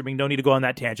into game streaming. No need to go on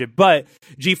that tangent. But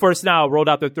GeForce Now rolled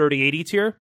out their 3080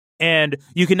 tier. And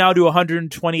you can now do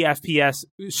 120 FPS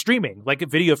streaming, like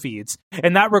video feeds,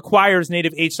 and that requires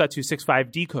native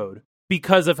H.265 decode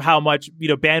because of how much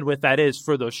bandwidth that is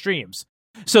for those streams.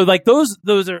 So like those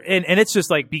are, and it's just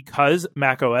like because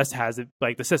Mac OS has it,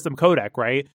 like the system codec,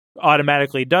 right?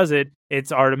 automatically does it.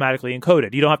 It's automatically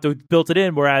encoded. You don't have to build it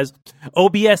in, whereas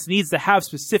OBS needs to have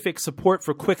specific support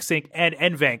for QuickSync and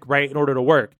NVENC, right, in order to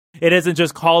work. It isn't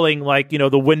just calling like,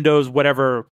 the Windows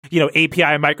whatever,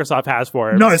 API Microsoft has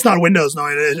for it. No, it's not Windows. No,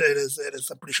 it is.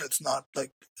 I'm pretty sure it's not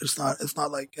like it's not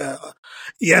like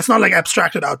it's not like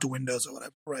abstracted out to Windows or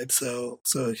whatever, right? So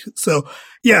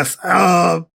yes,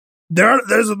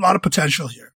 there's a lot of potential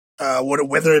here.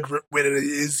 Whether it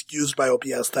is used by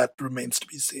OBS, that remains to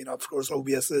be seen. Of course,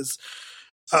 OBS is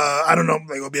I don't know,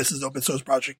 like OBS is an open source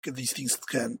project. These things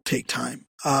can take time.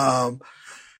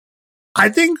 I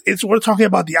think it's worth talking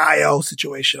about the IO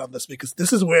situation on this, because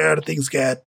this is where things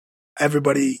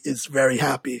everybody is very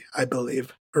happy, I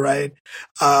believe, right?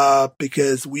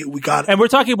 Because we got, and we're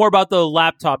talking more about the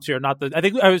laptops here, not the. I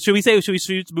think should we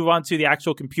move on to the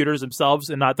actual computers themselves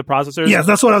and not the processors? Yes,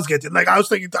 that's what I was getting. Like I was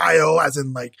thinking the IO as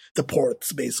in like the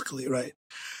ports, basically, right?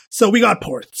 So we got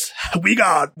ports. We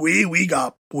got ports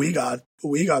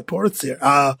here.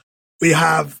 We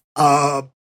have 3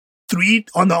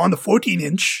 on the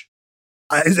 14-inch.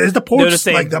 Is the ports they're the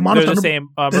same, like the amount they're of the same,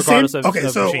 regardless of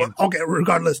machine.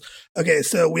 Regardless. Okay,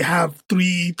 so we have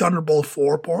 3 Thunderbolt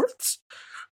 4 ports,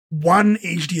 1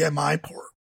 HDMI port,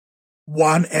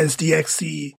 1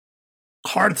 SDXC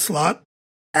card slot,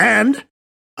 and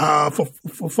for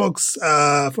folks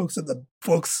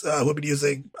who've been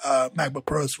using MacBook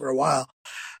Pros for a while,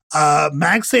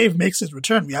 MagSafe makes its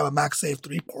return. We have a MagSafe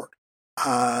 3 port,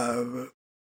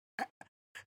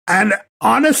 and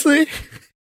honestly.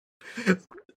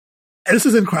 This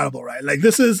is incredible, right? Like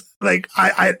this is like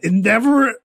I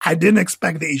didn't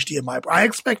expect the HDMI. I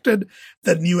expected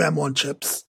the new M1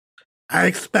 chips. I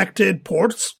expected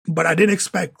ports, but I didn't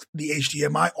expect the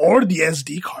HDMI or the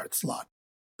SD card slot.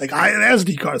 Like the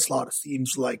SD card slot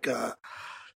seems like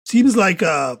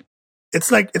it's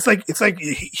like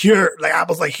here, like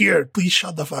Apple's like, here, please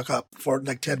shut the fuck up for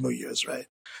like 10 more years, right?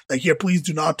 Like here, please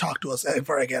do not talk to us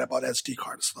ever again about SD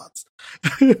card slots.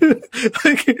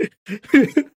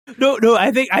 No.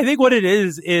 I think what it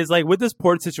is like with this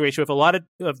port situation, with a lot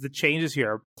of the changes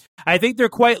here, I think they're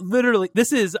quite literally.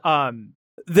 This is I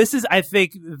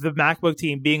think the MacBook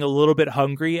team being a little bit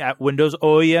hungry at Windows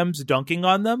OEMs dunking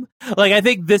on them. Like I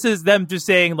think this is them just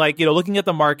saying like, looking at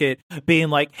the market, being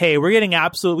like, hey, we've been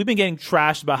getting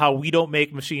trashed about how we don't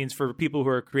make machines for people who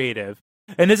are creative.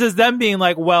 And this is them being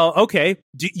like, well, okay,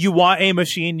 do you want a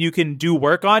machine you can do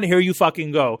work on? Here you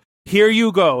fucking go. Here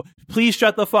you go. Please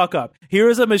shut the fuck up. Here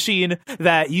is a machine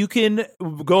that you can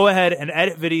go ahead and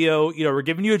edit video. We're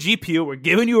giving you a GPU. We're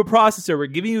giving you a processor. We're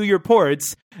giving you your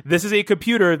ports. This is a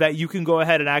computer that you can go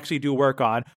ahead and actually do work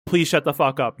on. Please shut the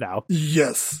fuck up now.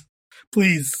 Yes.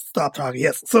 Please stop talking.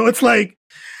 Yes. So it's like,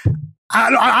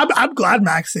 I'm glad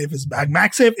MagSafe is back.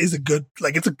 MagSafe is a good,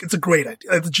 like, it's a great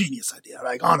idea. It's a genius idea.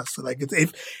 Like, honestly, like,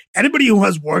 if anybody who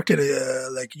has worked in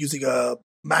like using a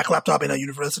Mac laptop in a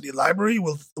university library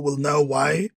will know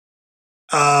why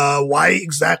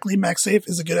exactly MagSafe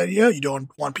is a good idea. You don't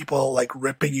want people like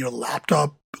ripping your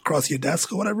laptop across your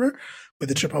desk or whatever with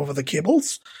the chip over the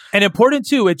cables. And important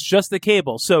too, it's just the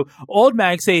cable. So old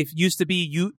MagSafe used to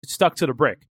be stuck to the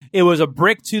brick. It was a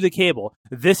brick to the cable.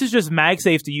 This is just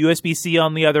MagSafe to USB-C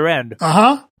on the other end.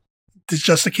 It's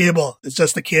just a cable. It's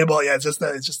just a cable. Yeah, it's just the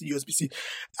USB-C.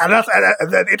 And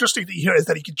the interesting thing here is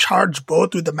that you can charge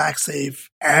both with the MagSafe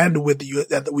and with the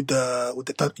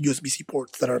USB-C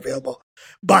ports that are available.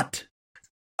 But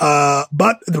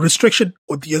the restriction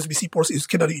with the USB-C ports is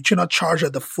you cannot charge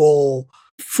at the full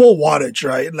wattage,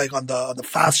 right? Like on the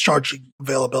fast charging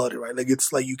availability, right? Like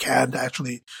it's like you can't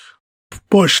actually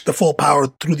push the full power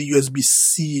through the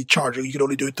USB-C charger. You can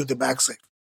only do it through the MagSafe,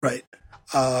 right?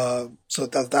 So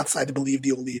that's I believe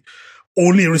the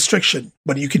only restriction.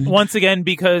 But you can once again,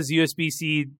 because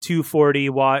USB-C 240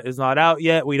 watt is not out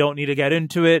yet. We don't need to get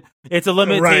into it. It's a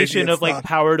limitation of like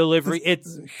power delivery.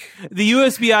 It's the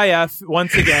USB-IF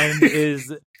once again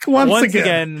is once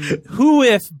again who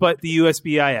if but the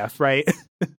USB-IF, right?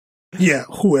 Yeah,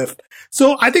 who if?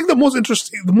 So I think one of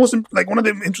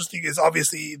the interesting is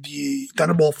obviously the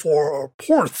Thunderbolt 4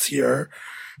 ports here.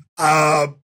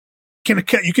 You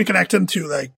can connect them to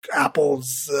like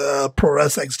Apple's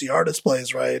ProRes XDR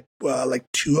displays, right?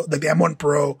 Like the M1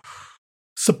 Pro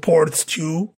supports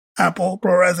 2 Apple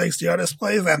ProRes XDR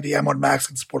displays, and the M1 Max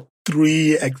can support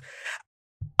 3.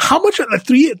 How much? Like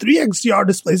 3 XDR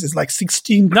displays is like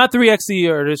 16. Not 3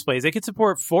 XDR displays. They can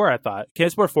support 4. I thought. Can it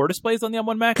support 4 displays on the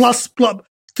M1 Max? Plus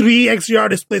 3 XDR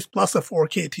displays plus a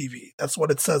 4K TV. That's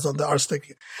what it says on the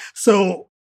R-Stick. So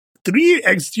 3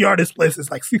 XDR displays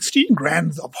is like 16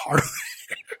 grand of hardware.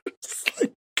 It's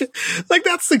like, like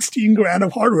that's 16 grand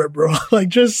of hardware, bro. Like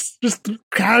just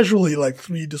casually like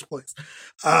 3 displays.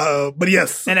 But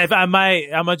yes. And if I'm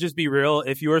gonna just be real,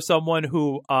 if you are someone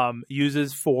who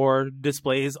uses 4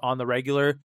 displays on the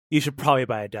regular, you should probably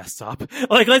buy a desktop.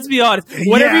 Like, let's be honest.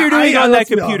 Whatever you're doing on that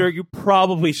computer, you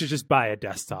probably should just buy a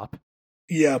desktop.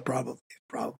 Yeah, probably,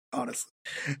 honestly.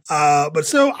 But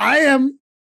so I am.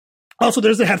 Also,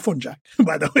 there's a headphone jack,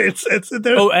 by the way. It's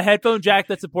a headphone jack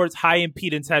that supports high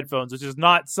impedance headphones, which is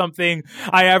not something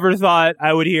I ever thought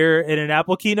I would hear in an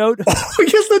Apple keynote. Oh,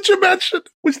 yes, that you mentioned.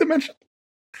 Which they mentioned.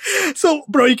 So,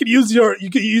 bro, you can use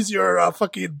your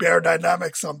fucking Bear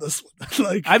Dynamics on this one.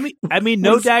 Like, I mean,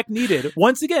 no DAC needed.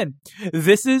 Once again,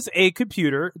 this is a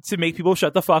computer to make people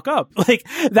shut the fuck up. Like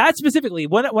that specifically.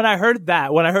 When I heard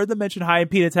them mention high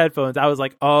impedance headphones, I was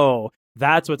like, oh,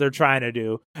 that's what they're trying to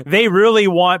do. They really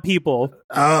want people.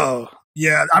 Oh,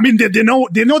 yeah. I mean, they know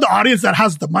the audience that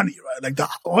has the money, right? Like the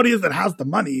audience that has the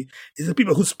money is the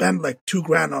people who spend like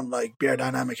 $2,000 on like Bear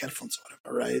Dynamic headphones or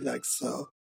whatever, right? Like so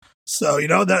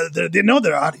they know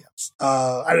their audience.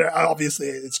 Obviously,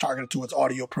 it's targeted towards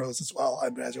audio pros as well. I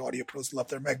mean, as your audio pros love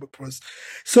their MacBook Pros.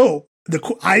 So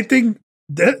I think.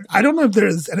 I don't know if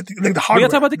there's anything like the hardware.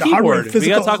 We gotta talk about the keyboard. We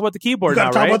gotta talk about the keyboard now,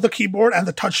 right? Talk about the keyboard, and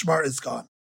the touch bar is gone.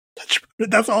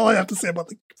 That's all I have to say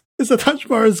about the touch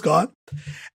bar is gone.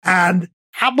 And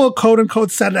Apple quote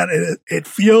unquote said that it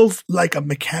feels like a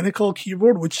mechanical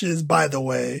keyboard, which is, by the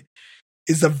way,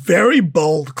 is a very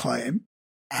bold claim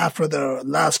after the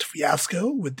last fiasco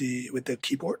with the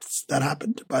keyboards that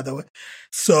happened, by the way.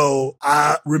 So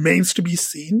remains to be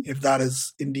seen if that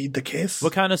is indeed the case.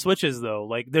 What kind of switches, though?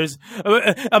 Like, there's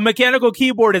a mechanical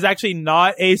keyboard is actually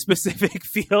not a specific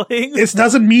feeling. It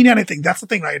doesn't mean anything. That's the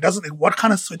thing, right? It doesn't. What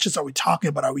kind of switches are we talking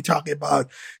about? Are we talking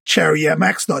about Cherry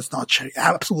MX? No, it's not Cherry.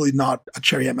 Absolutely not a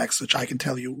Cherry MX switch. I can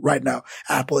tell you right now,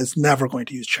 Apple is never going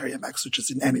to use Cherry MX switches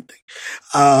in anything.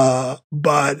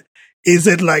 But is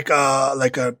it like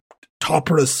a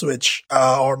topper switch,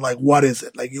 or like what is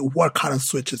it? Like what kind of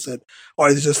switch is it, or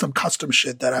is it just some custom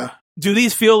shit that? Do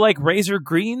these feel like Razer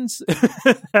greens?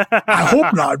 I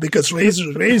hope not, because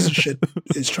Razer shit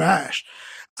is trash.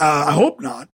 I hope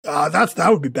not. That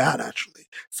would be bad, actually.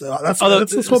 So let's hope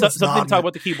it's something not. To talk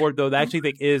about the keyboard though that I actually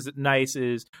think is nice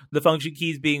is the function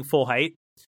keys being full height.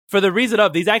 For the reason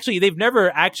of they've never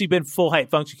actually been full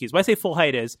height function keys. When I say full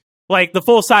height is like the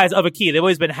full size of a key. They've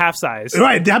always been half size.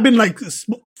 Right. They have been like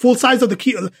full size of the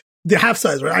key, the half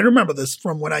size, right? I remember this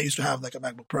from when I used to have like a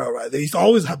MacBook Pro, right? They used to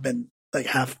always have been like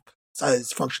half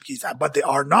size function keys, but they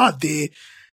are not. They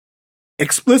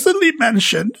explicitly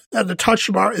mentioned that the touch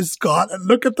bar is gone, and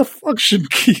look at the function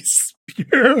keys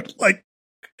here. Like,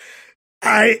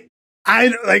 I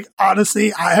like,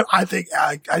 honestly, I think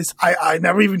I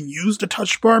never even used a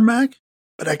touch bar Mac.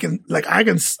 But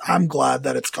I'm glad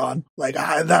that it's gone. Like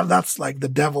that's like the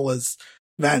devil is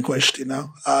vanquished, you know.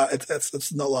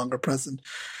 It's no longer present.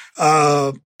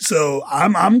 So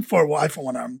I'm for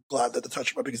one. I'm glad that the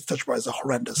touch bar, because the touch bar is a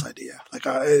horrendous idea. Like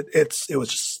it was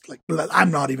just like,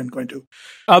 I'm not even going to.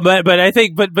 But I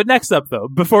think but next up though,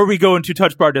 before we go into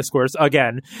touch bar discourse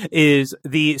again, is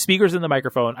the speakers and the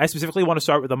microphone. I specifically want to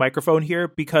start with the microphone here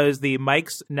because the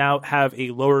mics now have a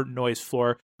lower noise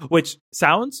floor, which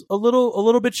sounds a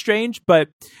little bit strange, but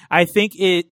I think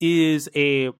it is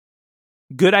a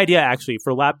good idea actually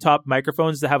for laptop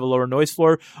microphones to have a lower noise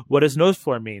floor. What does noise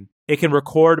floor mean? It can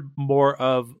record more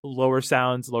of lower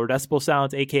sounds, lower decibel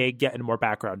sounds, aka get in more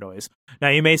background noise. Now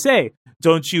you may say,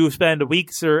 don't you spend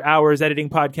weeks or hours editing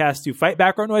podcasts to fight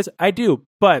background noise? I do,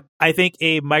 but I think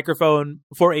a microphone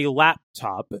for a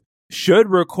laptop should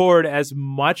record as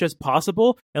much as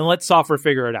possible and let software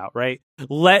figure it out, right?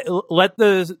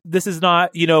 This is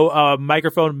not, a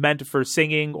microphone meant for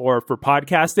singing or for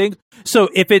podcasting. So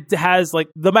if it has like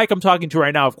the mic I'm talking to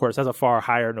right now, of course, has a far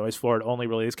higher noise floor. It only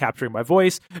really is capturing my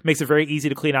voice, makes it very easy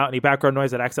to clean out any background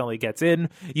noise that accidentally gets in.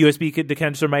 USB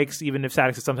condenser mics, even if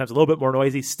static is sometimes a little bit more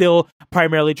noisy, still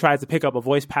primarily tries to pick up a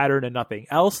voice pattern and nothing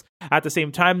else. At the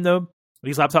same time though,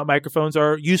 these laptop microphones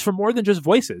are used for more than just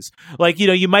voices. Like,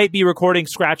 you might be recording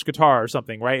scratch guitar or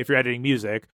something, right? If you're editing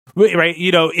music, right?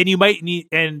 And you might need,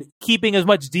 and keeping as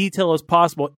much detail as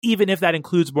possible, even if that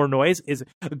includes more noise, is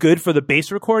good for the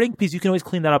bass recording because you can always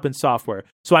clean that up in software.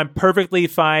 So I'm perfectly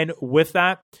fine with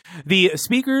that. The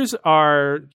speakers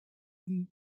are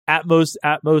Atmos.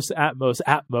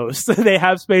 They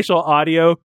have spatial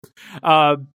audio.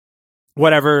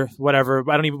 Whatever.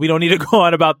 We don't need to go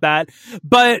on about that.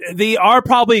 But they are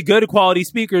probably good quality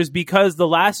speakers because the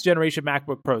last generation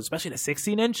MacBook Pros, especially the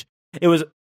 16-inch, it was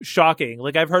shocking.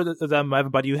 Like, I've heard of them. I have a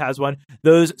buddy who has one.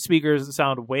 Those speakers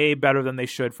sound way better than they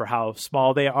should for how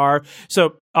small they are.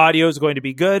 So audio is going to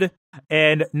be good.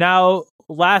 And now,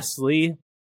 lastly,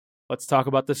 let's talk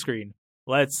about the screen.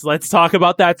 Let's talk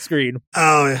about that screen.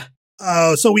 Oh,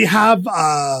 yeah. So we have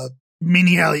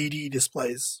mini LED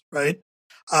displays, right?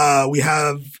 We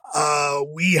have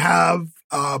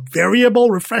variable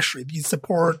refresh rate. These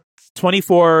support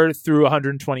 24 through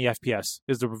 120 FPS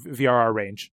is the VRR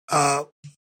range.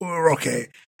 Okay.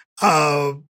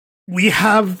 We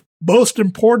have, most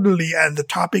importantly, and the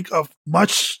topic of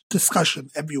much discussion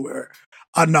everywhere,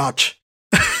 a notch.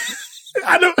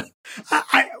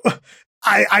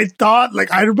 I thought,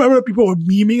 like, I remember people were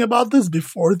memeing about this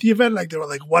before the event. Like, they were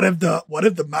like, what if the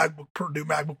new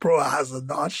MacBook Pro has a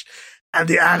notch? And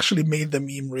they actually made the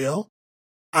meme real.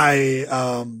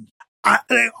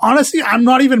 Honestly, I'm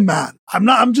not even mad.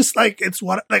 I'm just like,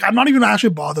 I'm not even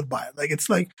actually bothered by it. Like, it's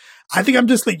like, I think I'm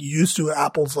just like used to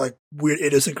Apple's like weird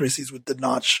idiosyncrasies with the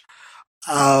notch.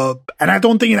 And I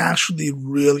don't think it actually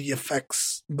really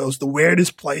affects where it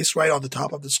is placed right on the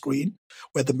top of the screen,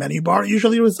 where the menu bar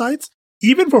usually resides,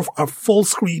 even for a full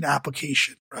screen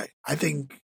application, right? I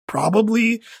think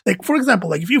probably, like, for example,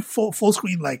 like if you full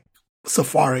screen like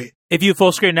Safari. If you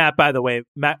full screen app, by the way,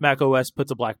 Mac OS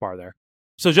puts a black bar there.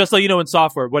 So just so you know, in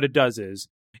software, what it does is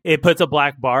it puts a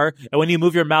black bar, and when you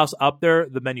move your mouse up there,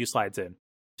 the menu slides in.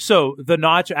 So the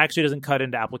notch actually doesn't cut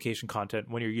into application content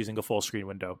when you're using a full screen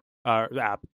window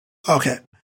app. Okay.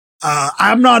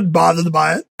 I'm not bothered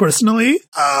by it personally,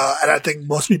 and I think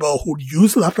most people who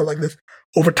use a laptop like this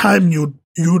over time, you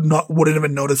wouldn't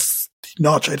even notice the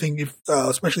notch. I think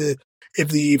especially if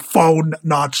the phone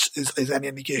notch is any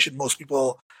indication, most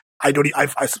people, I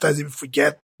sometimes even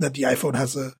forget that the iPhone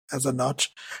has a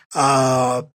notch.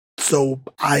 So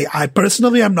I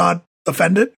personally am not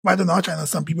offended by the notch. I know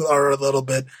some people are a little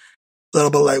bit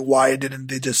like, why didn't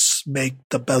they just make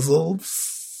the bezels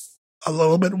a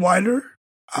little bit wider?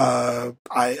 I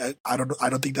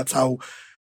don't think that's how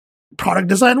product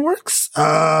design works.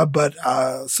 Well,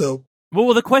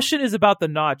 the question is about the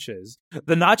notches.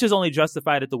 The notch is only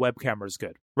justified if the web camera is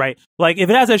good, right? Like, if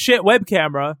it has a shit web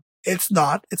camera, it's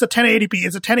not. It's a 1080p.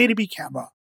 It's a 1080p camera.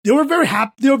 They were very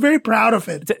happy. They were very proud of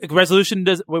it. Resolution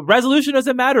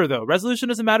doesn't matter though. Resolution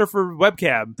doesn't matter for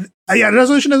webcam. Yeah,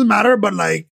 resolution doesn't matter, but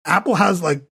like Apple has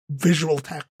like visual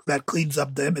tech that cleans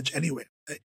up the image anyway.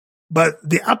 Right? But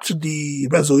they upped the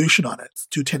resolution on it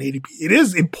to 1080p. It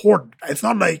is important. It's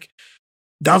not like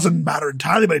doesn't matter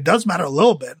entirely, but it does matter a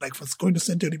little bit. Like if it's going to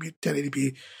send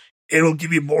 1080p, it'll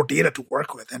give you more data to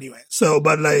work with anyway. So,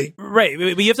 but like... Right.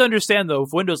 But you have to understand, though,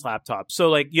 with Windows laptops. So,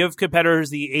 like, you have competitors,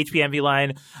 the HP Envy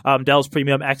line, Dell's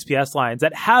Premium XPS lines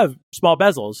that have small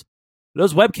bezels.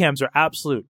 Those webcams are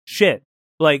absolute shit.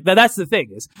 Like, that's the thing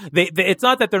is, it's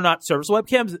not that they're not serviceable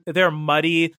webcams. They're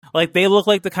muddy. Like, they look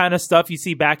like the kind of stuff you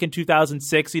see back in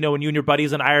 2006, you know, when you and your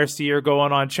buddies on IRC are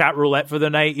going on chat roulette for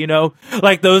the night, you know?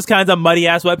 Like, those kinds of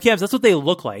muddy-ass webcams, that's what they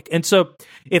look like. And so,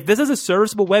 if this is a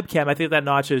serviceable webcam, I think that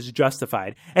notch is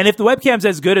justified. And if the webcam's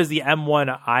as good as the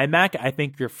M1 iMac, I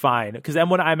think you're fine. Because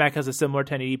M1 iMac has a similar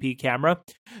 1080p camera.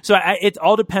 So, it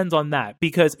all depends on that.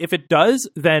 Because if it does,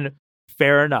 then...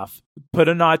 fair enough. Put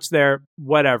a notch there,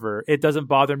 whatever. It doesn't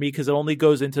bother me because it only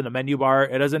goes into the menu bar.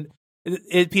 It doesn't.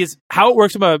 Because how it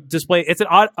works from a display, it's an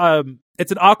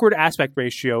awkward aspect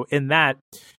ratio in that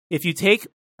if you take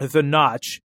the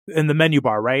notch in the menu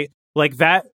bar, right, like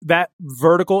that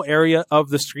vertical area of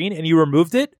the screen, and you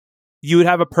removed it, you would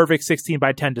have a perfect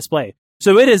 16:10 display.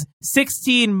 So it is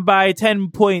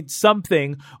 16:10 point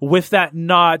something with that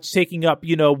notch taking up,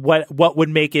 you know, what would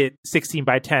make it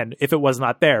 16:10 if it was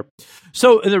not there.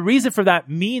 So the reason for that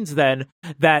means then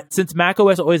that since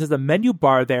macOS always has a menu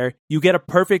bar there, you get a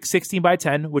perfect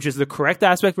 16:10, which is the correct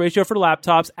aspect ratio for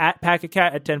laptops at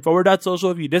PacketCat at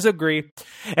 10forward.social if you disagree.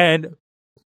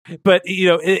 But, you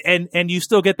know, and you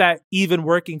still get that even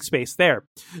working space there.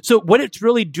 So what it's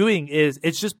really doing is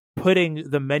it's just putting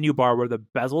the menu bar where the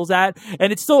bezel's at.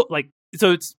 And it's still like,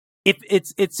 so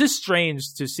it's just strange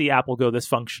to see Apple go this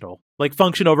functional, like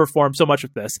function over form so much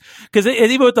with this. Because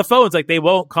even with the phones, like they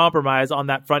won't compromise on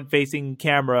that front facing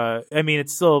camera. I mean,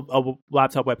 it's still a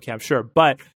laptop webcam, sure.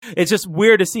 But it's just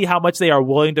weird to see how much they are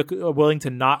willing to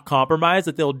not compromise,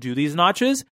 that they'll do these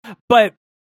notches. But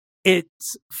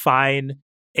it's fine.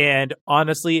 And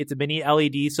honestly, it's a mini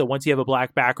LED, so once you have a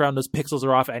black background, those pixels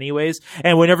are off anyways.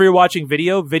 And whenever you're watching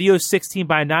video is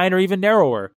 16:9 or even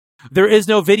narrower. There is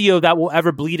no video that will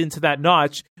ever bleed into that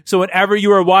notch. So whenever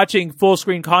you are watching full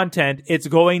screen content, it's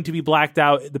going to be blacked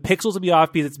out. The pixels will be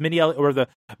off because it's mini LED, or the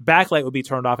backlight will be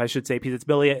turned off, I should say, because it's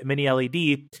mini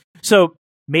LED. So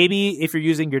maybe if you're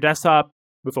using your desktop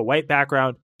with a white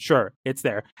background, Sure, it's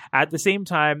there. At the same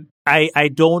time, I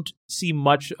don't see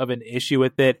much of an issue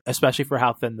with it, especially for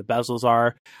how thin the bezels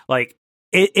are. Like,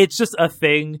 it's just a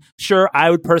thing. Sure, I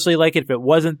would personally like it if it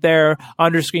wasn't there.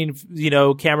 Underscreen,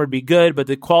 camera would be good, but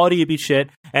the quality would be shit.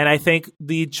 And I think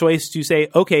the choice to say,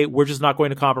 okay, we're just not going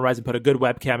to compromise and put a good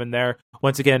webcam in there.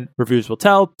 Once again, reviews will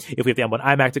tell. If we have the M1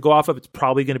 iMac to go off of, it's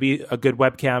probably going to be a good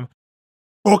webcam.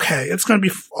 Okay, it's going to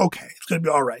be okay. It's going to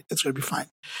be all right. It's going to be fine.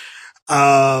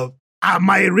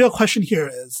 My real question here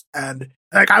is, and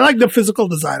like I like the physical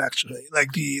design actually. I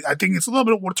think it's a little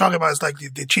bit what we're talking about is like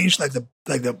they changed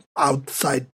the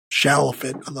outside shell of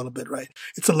it a little bit, right?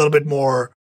 It's a little bit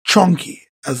more chunky,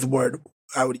 as the word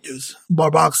I would use,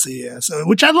 more boxy. Yeah. So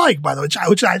which I like, by the way,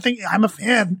 which I think I'm a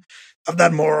fan of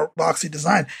that more boxy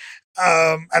design.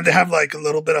 And they have like a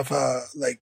little bit of a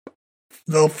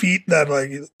little feet that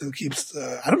like it keeps.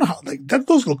 I don't know how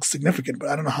those look significant, but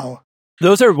I don't know how.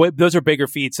 Those are bigger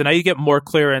feet, so now you get more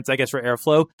clearance, I guess, for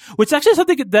airflow, which is actually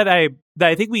something that I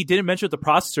think we didn't mention with the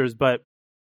processors, but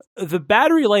the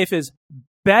battery life is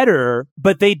better,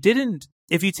 but they didn't.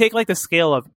 If you take like the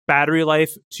scale of battery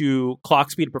life to clock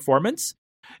speed performance,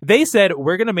 they said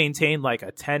we're going to maintain like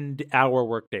a 10-hour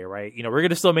workday, right? We're going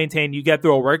to still maintain you get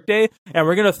through a workday, and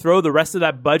we're going to throw the rest of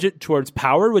that budget towards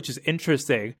power, which is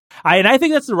interesting. I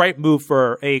think that's the right move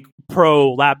for a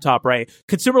pro laptop, right?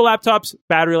 Consumer laptops,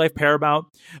 battery life paramount,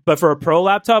 but for a pro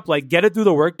laptop, like get it through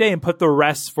the workday and put the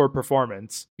rest for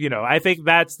performance. I think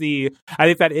that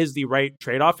is the right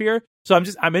trade-off here. So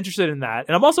I'm interested in that,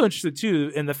 and I'm also interested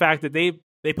too in the fact that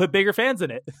they put bigger fans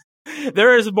in it.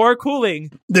 There is more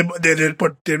cooling. They did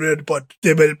put bigger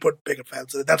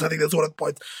fans. I think that's one of the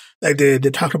points. Like they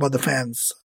talked about the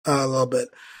fans a little bit.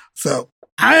 So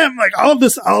I am like all of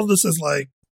this is like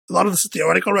a lot of this is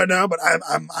theoretical right now. But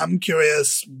I'm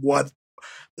curious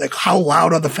how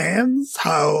loud are the fans?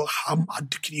 How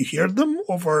can you hear them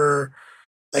over?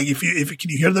 Like if you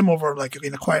can you hear them over like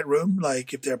in a quiet room?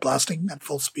 Like if they're blasting at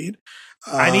full speed.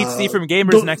 I need Steve from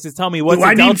Gamers Next to tell me what's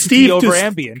the Delta T over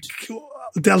ambient.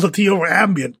 Delta T over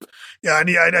ambient. Yeah, I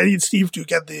need Steve to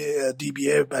get the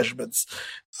dBA measurements.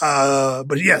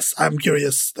 But yes, I'm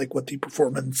curious, like what the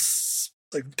performance,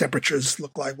 like temperatures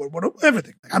look like, what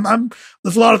everything.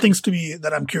 There's a lot of things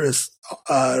that I'm curious,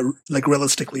 like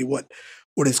realistically, what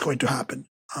is going to happen.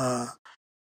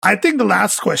 I think the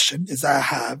last question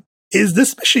is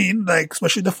this machine, like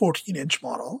especially the 14-inch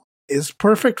model, is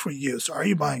perfect for you. So are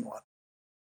you buying one?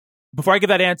 Before I give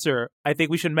that answer, I think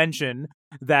we should mention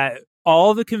that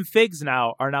all the configs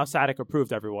are now static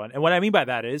approved, everyone. And what I mean by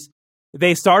that is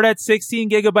they start at 16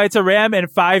 gigabytes of RAM and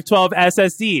 512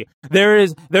 SSD.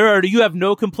 You have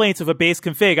no complaints of a base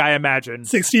config, I imagine.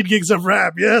 16 gigs of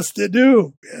RAM. Yes, they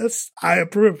do. Yes, I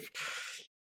approve.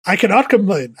 I cannot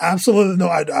complain. Absolutely no.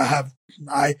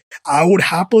 I would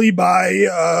happily buy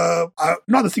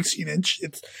not the 16-inch.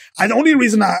 The only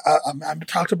reason I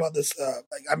talked about this.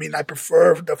 I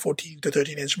prefer the 14 to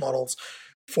 13-inch models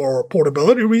for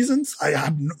portability reasons.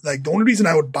 The only reason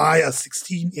I would buy a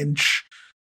 16-inch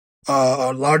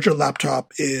larger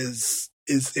laptop is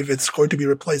if it's going to be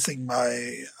replacing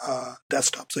my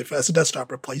desktop. So if it's a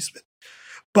desktop replacement,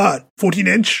 but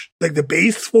 14-inch, like the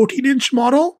base 14-inch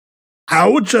model. I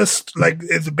would just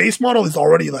if the base model is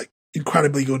already like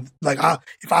incredibly good. Like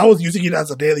if I was using it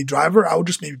as a daily driver, I would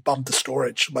just maybe bump the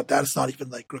storage, but that's not even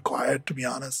like required, to be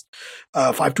honest.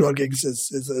 512 gigs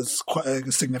is quite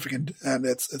significant, and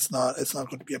it's not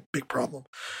going to be a big problem.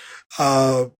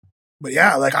 But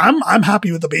yeah, like I'm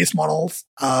happy with the base models.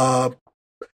 The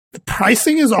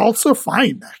pricing is also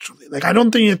fine, actually. Like I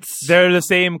don't think they're the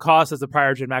same cost as the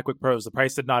prior gen MacBook Pros. The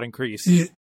price did not increase.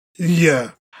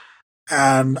 Yeah.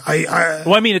 And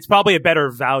it's probably a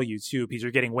better value too, because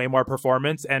you're getting way more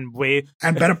performance and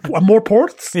better, more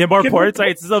ports. Yeah, more ports.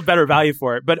 Right, it's still a better value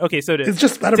for it. But okay, so it's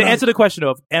just better to answer the question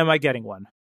of, am I getting one?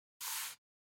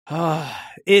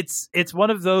 It's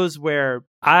one of those where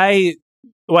I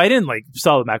didn't like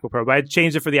sell the MacBook Pro, but I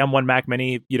changed it for the M1 Mac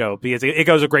Mini, because it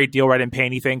goes a great deal, right? I didn't pay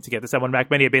anything to get this M1 Mac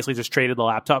Mini. I basically just traded the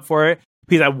laptop for it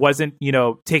because I wasn't,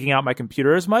 taking out my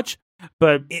computer as much.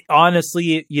 But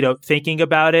honestly, thinking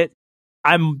about it,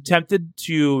 I'm tempted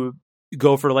to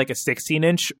go for like a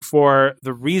 16-inch for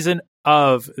the reason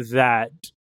of that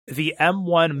the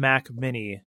M1 Mac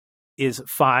Mini is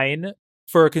fine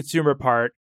for a consumer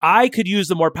part. I could use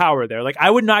the more power there. Like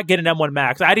I would not get an M1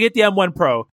 Max. I had to get the M1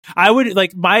 Pro. I would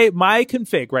like my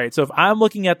config, right? So if I'm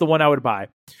looking at the one I would buy,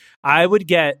 I would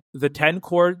get the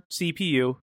 10-core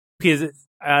CPU because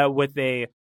with the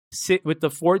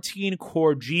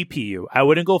 14-core GPU. I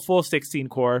wouldn't go full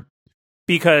 16-core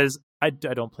because I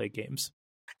don't play games.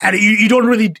 And you don't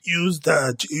really you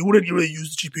wouldn't really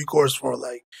use the GPU cores for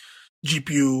like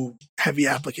GPU heavy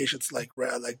applications like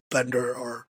Blender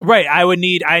or Right. I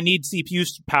need CPU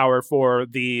power for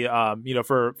the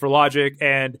for Logic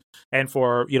and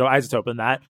for Isotope and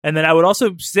that. And then I would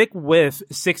also stick with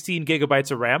 16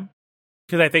 gigabytes of RAM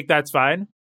because I think that's fine.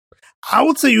 I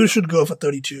would say you should go for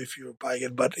 32 if you're buying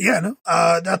it, but yeah, no,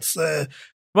 that's. Well,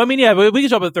 I mean, yeah, we can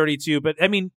jump at 32, but I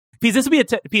mean, because this would be a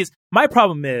piece. My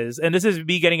problem is, and this is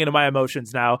me getting into my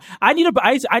emotions now. I need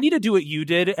to do what you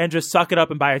did and just suck it up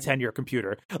and buy a 10-year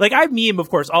computer. Like I meme, of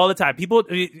course, all the time. People,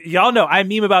 y'all know I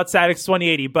meme about Statics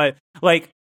 2080, but like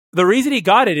the reason he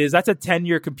got it is that's a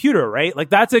 10-year computer, right?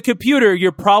 Like that's a computer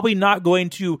you're probably not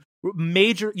going to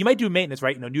you might do maintenance,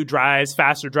 right? New drives,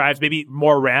 faster drives, maybe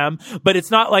more RAM, but it's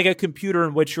not like a computer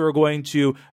in which you're going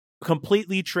to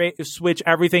completely switch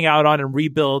everything out on and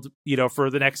rebuild, for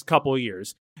the next couple of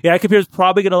years. Yeah, that computer's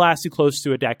probably going to last you close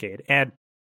to a decade. And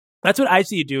that's what I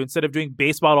see you do instead of doing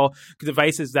base model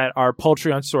devices that are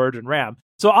paltry on storage and RAM.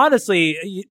 So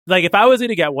honestly, like if I was going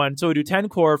to get one, so we do 10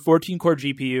 core, 14 core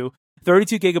GPU,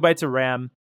 32 gigabytes of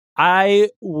RAM, I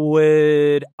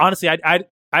would honestly, I'd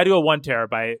go 1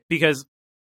 terabyte because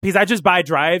I just buy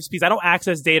drives because I don't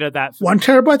access data that 1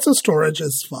 terabyte of storage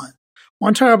is fine.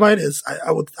 1 terabyte is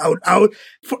I would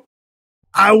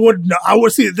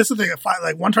see. This is the thing.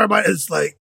 Like 1 terabyte is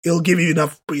like it'll give you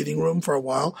enough breathing room for a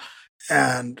while,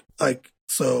 and like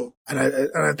so, and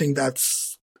I think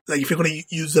that's like if you're going to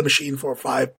use the machine for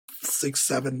 5, 6,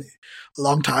 7, a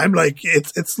long time, like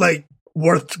it's like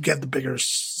worth to get the bigger,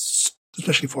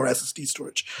 especially for SSD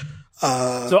storage.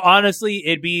 So honestly,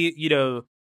 it'd be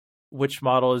which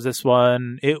model is this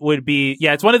one? It would be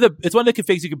it's one of the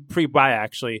configs you could pre-buy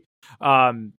actually.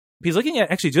 He's looking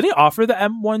at actually. Do they offer the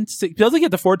M16? He was looking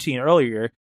at the 14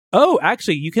 earlier. Oh,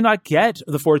 actually, you cannot get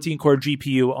the 14 core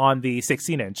GPU on the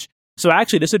 16-inch. So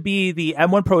actually, this would be the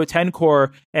M1 Pro 10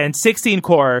 core and 16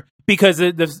 core because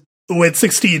with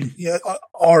 16,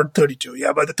 or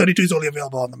 32, but the 32 is only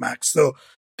available on the Mac. So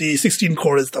the 16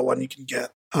 core is the one you can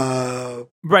get.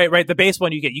 Right. The base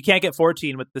one you can't get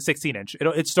 14 with the 16-inch.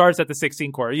 It starts at the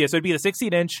 16 core. Yeah, so it'd be the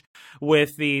 16-inch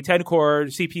with the 10 core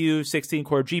CPU, 16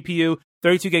 core GPU,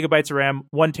 32 gigabytes of RAM,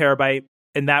 1 terabyte,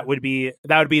 and that would be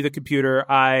the computer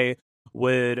I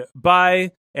would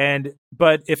buy.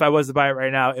 But if I was to buy it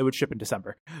right now, it would ship in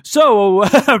December. So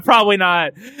probably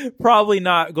not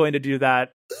going to do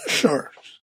that. Sure.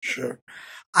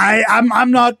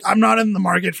 I'm not in the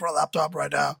market for a laptop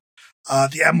right now.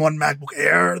 The M1 MacBook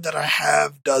Air that I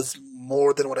have does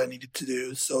more than what I needed to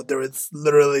do. So there is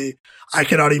literally, I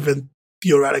cannot even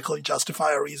theoretically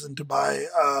justify a reason to buy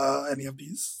any of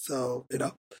these. So,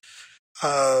 the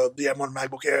M1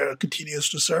 MacBook Air continues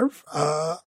to serve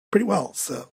pretty well.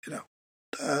 So,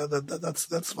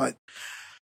 that's fine.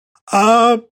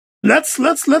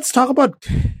 Let's talk about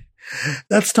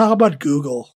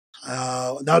Google.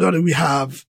 Now that we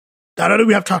have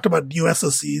talked about new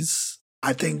SoCs,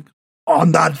 I think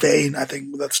on that vein,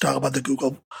 let's talk about the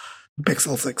Google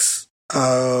Pixel 6.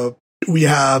 We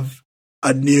have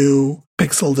a new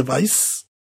Pixel device,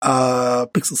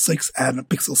 Pixel 6 and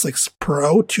Pixel 6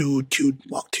 Pro, two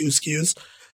SKUs.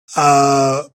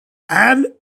 And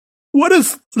what I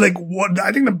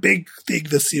think the big thing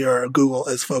this year Google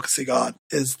is focusing on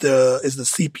is the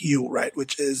CPU, right?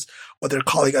 Which is what they're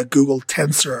calling a Google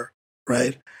Tensor,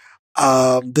 right?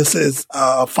 This is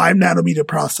a 5 nanometer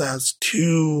process,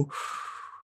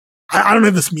 I don't know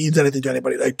if this means anything to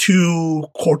anybody, like 2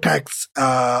 Cortex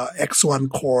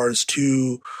X1 cores,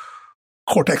 2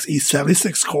 Cortex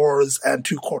E76 cores, and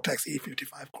 2 Cortex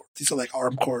E55 cores. These are like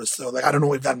ARM cores. So I don't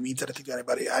know if that means anything to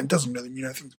anybody. It doesn't really mean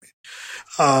anything to me.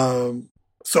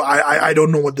 So I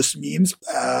don't know what this means.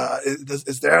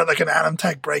 Is there like an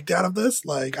AnandTech breakdown of this?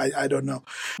 I don't know.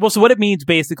 Well, so what it means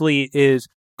basically is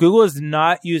Google is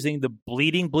not using the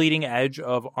bleeding edge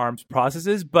of ARM's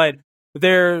processes, but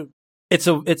it's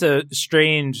a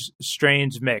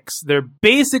strange mix. They're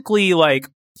basically like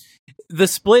the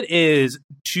split is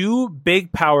 2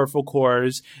 big powerful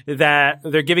cores that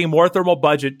they're giving more thermal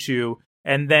budget to,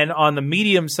 and then on the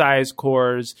medium sized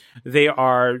cores they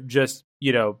are just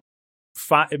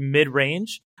mid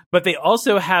range, but they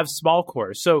also have small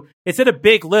cores. So instead of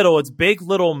big little, it's big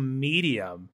little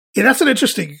medium. Yeah, that's an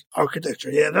interesting architecture.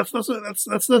 Yeah, that's the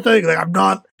thing.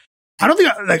 I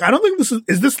don't think this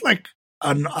is like.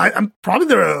 I'm probably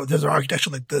there's an architecture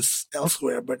like this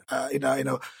elsewhere, but in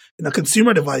a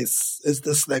consumer device, is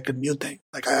this like a new thing?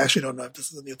 I actually don't know if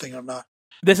this is a new thing or not.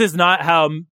 This is not how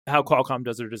Qualcomm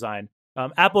does their design.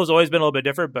 Apple's always been a little bit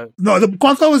different, but no, the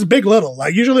Qualcomm is big little,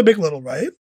 usually big little, right?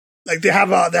 They have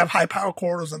high power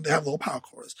cores and they have low power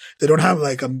cores. They don't have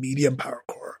like a medium power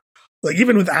core. like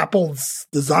even with Apple's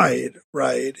design,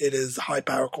 right? It is high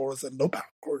power cores and low power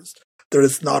cores. There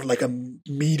is not like a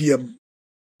medium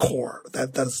core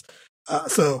that's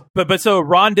so. But so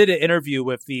Ron did an interview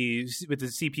with the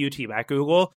CPU team at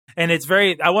Google, and it's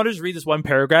very. I want to just read this one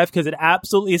paragraph because it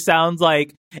absolutely sounds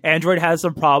like Android has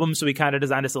some problems, so we kind of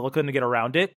designed a silicon to get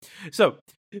around it. So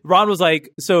Ron was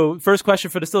like, "So first question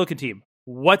for the silicon team: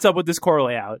 what's up with this core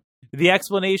layout?" The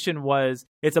explanation was,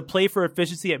 it's a play for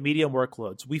efficiency at medium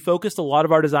workloads. We focused a lot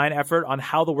of our design effort on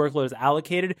how the workload is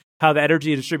allocated, how the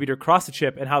energy is distributed across the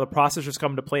chip, and how the processors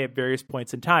come into play at various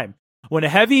points in time. When a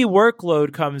heavy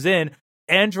workload comes in,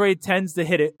 Android tends to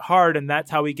hit it hard, and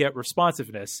that's how we get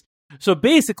responsiveness. So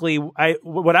basically,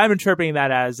 what I'm interpreting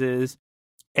that as is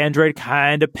Android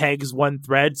kind of pegs one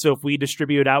thread. So if we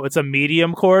distribute out with some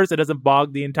medium cores, it doesn't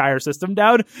bog the entire system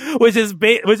down, which is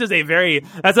a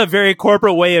very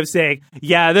corporate way of saying,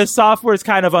 yeah, this software is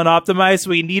kind of unoptimized.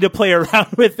 So we need to play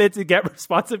around with it to get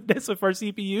responsiveness with our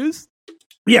CPUs.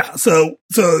 Yeah, so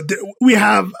we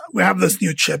have this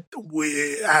new chip.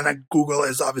 Google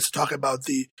is obviously talking about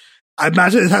I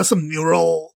imagine it has some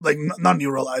neural, like not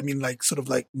neural. I mean, like sort of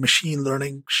like machine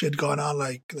learning shit going on,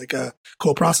 like a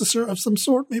coprocessor of some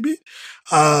sort, maybe.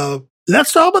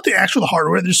 Let's talk about the actual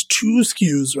hardware. There's two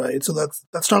SKUs, right? So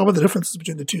let's talk about the differences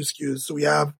between the two SKUs. So we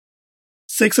have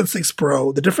 6 and 6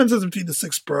 Pro. The differences between the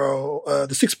 6 Pro,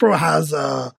 the 6 Pro has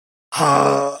a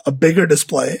bigger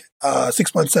display,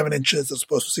 6.7 inches as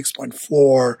opposed to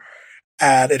 6.4,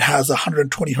 and it has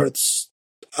 120 hertz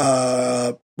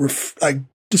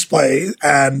display,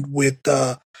 and with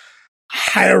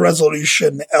higher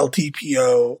resolution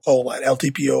LTPO OLED.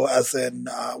 LTPO as in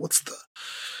what's the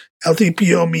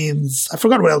LTPO means? I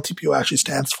forgot what LTPO actually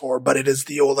stands for, but it is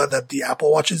the OLED that the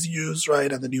Apple Watches use, right,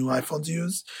 and the new iPhones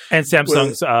use, and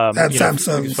Samsung's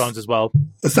Samsung's phones as well.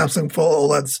 The Samsung full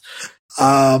OLEDs.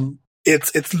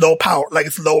 It's low power, like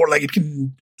it's lower, like it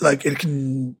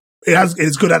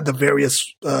is good at the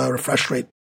various refresh rate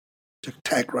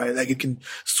tech, right? Like it can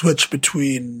switch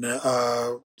between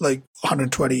like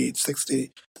 120,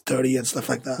 60, 30 and stuff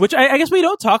like that. Which I guess we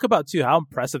don't talk about too how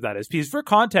impressive that is. Because for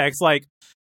context, like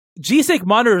G-Sync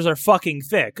monitors are fucking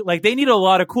thick. Like they need a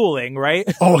lot of cooling, right?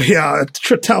 Oh yeah,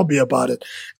 tell me about it.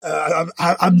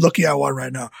 I'm looking at one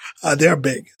right now. They're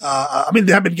big. I mean,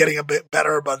 they have been getting a bit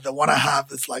better, but the one I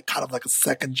have is like kind of like a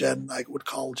second gen, I would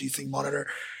call G-Sync monitor.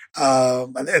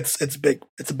 And it's big.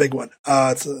 It's a big one.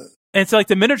 And so like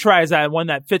to miniaturize that one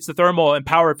that fits the thermal and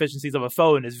power efficiencies of a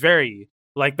phone is very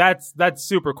like that's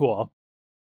super cool.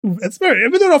 It's very,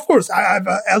 even though of course I've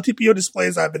LTPO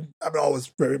displays. I've been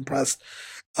always very impressed.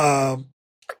 The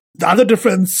other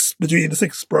difference between the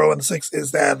 6 Pro and the 6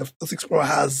 is that the 6 Pro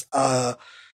has a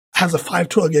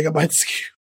 512 gigabyte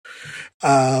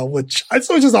SKU, which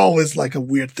is always like a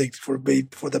weird thing for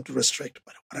them to restrict,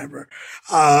 but whatever.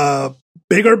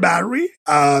 Bigger battery.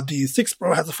 The 6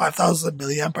 Pro has a 5,000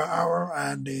 milliampere hour,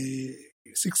 and the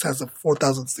 6 has a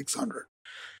 4,600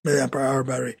 milliampere hour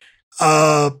battery.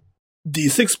 The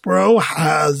 6 Pro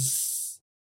has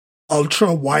ultra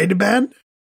wideband.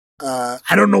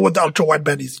 I don't know what the ultra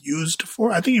wideband is used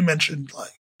for. I think you mentioned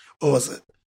like, what was it?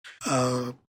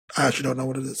 I actually don't know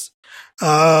what it is.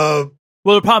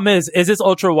 Well, the problem is this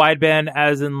ultra wideband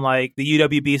as in like the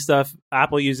UWB stuff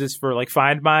Apple uses for like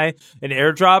Find My and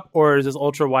AirDrop, or is this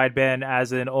ultra wideband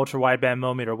as in ultra wideband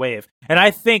millimeter wave? And I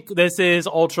think this is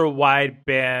ultra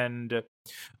wideband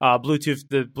Bluetooth,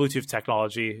 the Bluetooth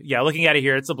technology. Yeah, looking at it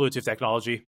here, it's the Bluetooth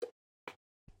technology.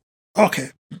 Okay.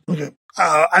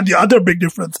 And the other big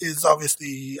difference is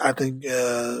obviously, I think,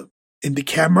 in the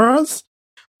cameras.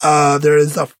 There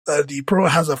is the Pro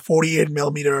has a 48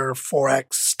 millimeter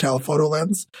 4x telephoto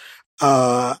lens,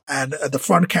 and the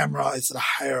front camera is a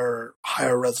higher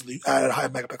resolution, higher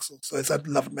megapixels. So it's at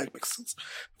 11 megapixels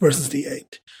versus the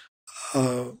 8.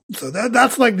 So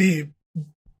that's like the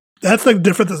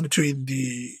differences between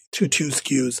the two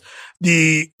SKUs.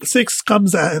 The 6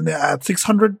 comes at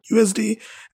 600 USD,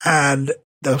 and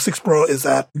the 6 Pro is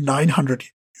at 900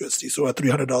 USD. So a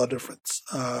 $300 difference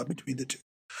between the two.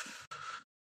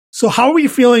 So how are you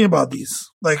feeling about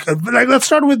these? Like let's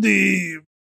start with the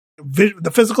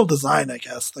physical design, I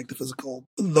guess, like the physical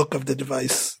look of the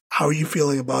device. How are you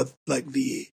feeling about like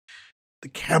the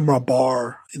camera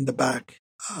bar in the back,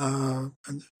 and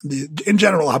in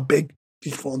general how big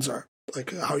these phones are?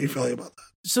 Like, how are you feeling about that?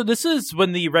 So this is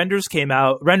when the renders came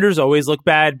out. Renders always look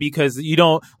bad because you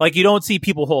don't see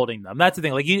people holding them. That's the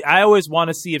thing. Like I always want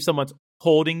to see if someone's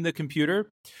holding the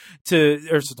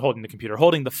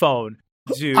phone.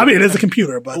 I mean, it is a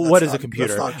computer, but what is a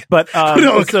computer? But but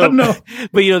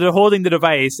they're holding the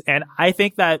device, and I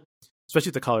think that especially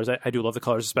with the colors. I do love the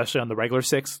colors, especially on the regular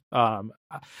 6.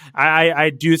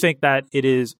 I do think that it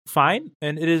is fine,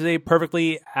 and it is a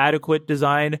perfectly adequate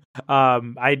design.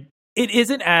 It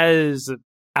isn't as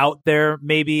out there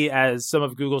maybe as some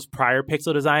of Google's prior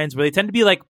Pixel designs, where they tend to be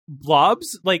like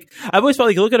blobs. Like, I've always felt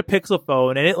like you look at a Pixel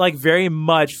phone and it like very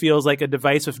much feels like a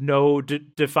device with no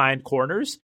defined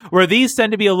corners, where these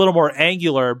tend to be a little more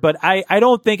angular, but I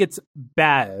don't think it's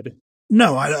bad.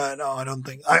 No, I don't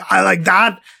think. I like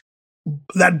that.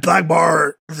 That black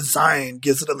bar design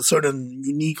gives it a certain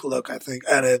unique look, I think,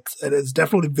 and it's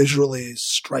definitely visually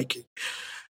striking.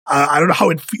 I don't know how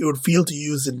it would feel to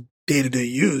use in day-to-day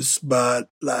use, but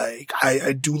like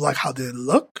I do like how they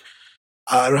look.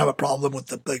 I don't have a problem with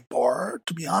the big bar,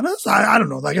 to be honest. I don't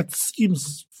know, like it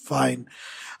seems fine.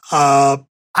 I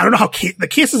don't know how the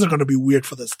cases are going to be weird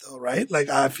for this though, right? Like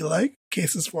I feel like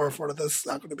cases for this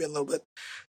are going to be a little bit.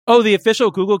 Oh, the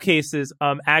official Google cases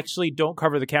actually don't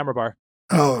cover the camera bar.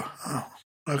 Oh,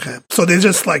 okay. So they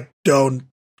just like don't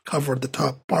cover the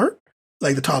top part,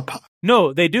 like the top.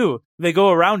 No, they do. They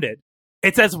go around it.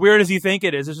 It's as weird as you think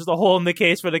it is. It's just a hole in the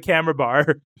case for the camera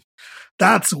bar.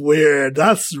 That's weird.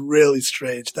 That's really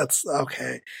strange. That's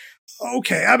okay.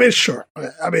 Okay. I mean, sure.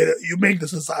 I mean, you make the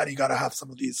society, you got to have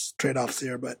some of these trade-offs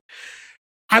here, but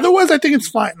otherwise, I think it's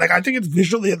fine. Like, I think it's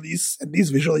visually, at least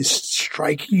visually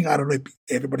striking. I don't know if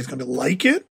everybody's going to like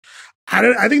it.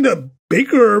 I think the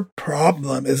bigger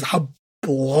problem is how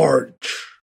large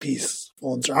these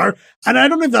phones are. And I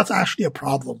don't know if that's actually a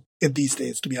problem in these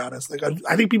days, to be honest. Like,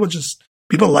 I think people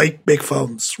like big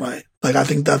phones, right? Like, I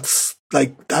think that's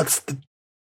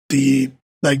the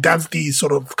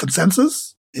sort of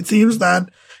consensus. It seems that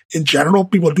in general,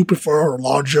 people do prefer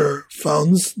larger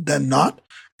phones than not.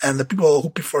 And the people who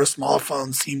prefer smaller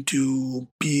phones seem to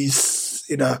be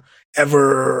in a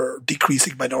ever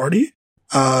decreasing minority.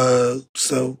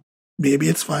 So maybe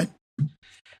it's fine.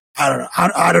 I don't know.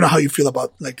 I don't know how you feel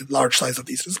about like the large size of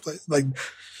these displays. Like,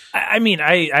 I mean,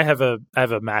 I have a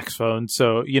Max phone,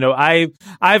 so you know,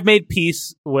 I've made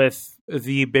peace with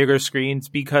the bigger screens,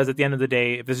 because at the end of the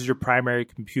day, if this is your primary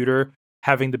computer,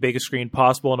 having the biggest screen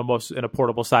possible in a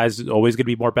portable size is always going to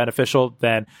be more beneficial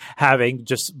than having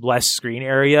just less screen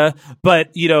area. But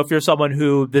you know, if you're someone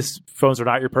who this phones are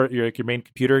not your main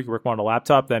computer, you work more on a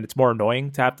laptop, then it's more annoying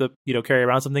to have to carry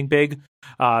around something big.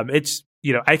 It's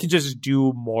I can just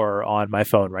do more on my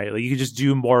phone, right? Like you can just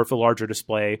do more with a larger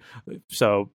display.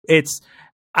 So it's.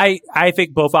 I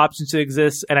think both options should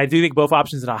exist, and I do think both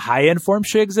options in a high-end form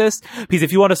should exist, because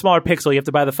if you want a smaller Pixel, you have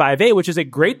to buy the 5A, which is a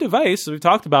great device, we've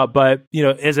talked about, but,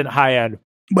 isn't high-end.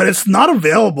 But it's not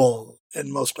available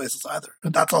in most places either.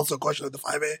 And that's also a question of the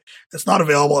 5A. It's not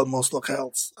available in most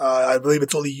locales. I believe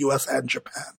it's only US and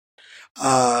Japan.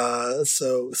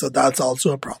 So that's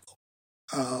also a problem.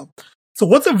 So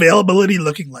what's availability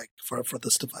looking like for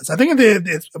this device? I think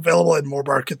it's available in more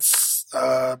markets.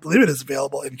 I believe it is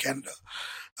available in Canada.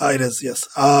 It is, yes.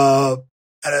 And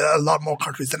a lot more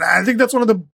countries. And I think that's one of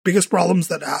the biggest problems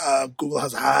that Google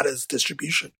has had is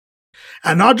distribution.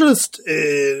 And not just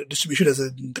distribution as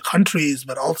in the countries,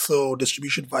 but also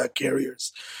distribution via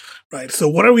carriers, right? So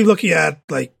what are we looking at,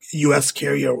 like, US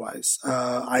carrier-wise?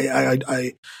 There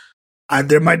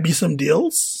might be some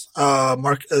deals,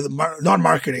 not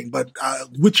marketing, but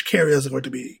which carriers are going to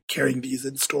be carrying these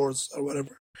in stores or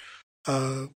whatever?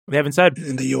 They haven't said.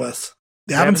 In the US.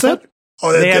 They haven't said?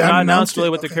 Oh, they have not announced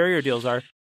really what the carrier deals are.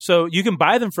 So you can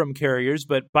buy them from carriers,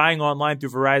 but buying online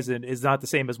through Verizon is not the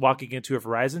same as walking into a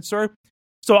Verizon store.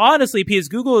 So honestly, because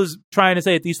Google is trying to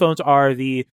say that these phones are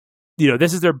this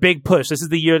is their big push. This is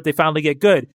the year that they finally get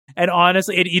good. And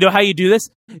honestly, you know how you do this?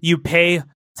 You pay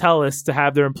TELUS to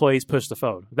have their employees push the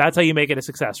phone. That's how you make it a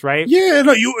success, right? Yeah,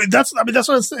 no, that's what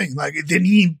I'm saying. Like they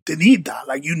need that.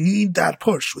 Like you need that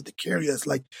push with the carriers.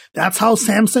 Like that's how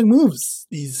Samsung moves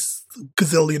these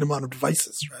gazillion amount of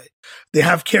devices, right? They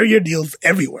have carrier deals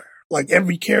everywhere. Like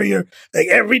every carrier, like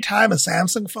every time a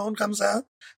Samsung phone comes out,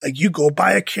 like you go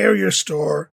by a carrier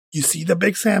store, you see the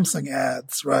big Samsung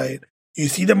ads, right? You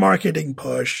see the marketing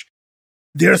push.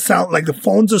 They're like the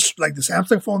phones are like the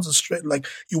Samsung phones are straight. Like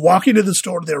you walk into the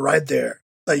store, they're right there.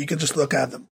 Like you can just look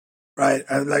at them, right?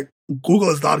 And like Google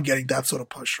is not getting that sort of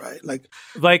push, right? Like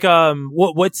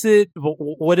what's it?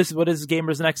 What does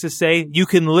Gamers Nexus say? You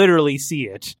can literally see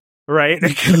it, right?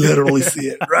 You can literally see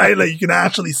it, right? Like you can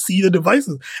actually see the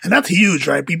devices, and that's huge,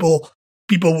 right? People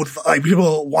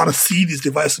want to see these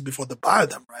devices before they buy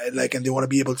them, right? Like, and they want to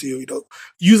be able to,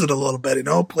 use it a little bit,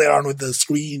 play around with the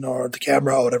screen or the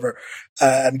camera or whatever,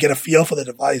 and get a feel for the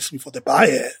device before they buy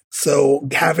it. So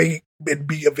having it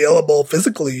be available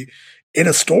physically in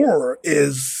a store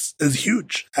is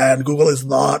huge, and Google is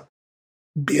not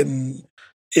being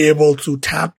able to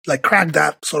crack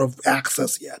that sort of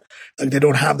access yet. Like they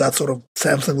don't have that sort of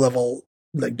Samsung level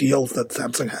like deals that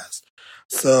Samsung has.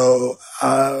 So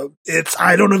I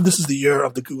don't know if this is the year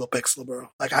of the Google Pixel, bro.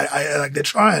 Like I like they're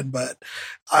trying, but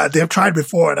they've tried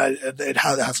before and it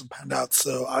hasn't panned out.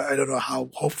 So I don't know how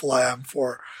hopeful I am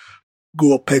for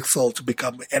Google Pixel to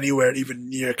become anywhere even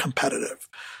near competitive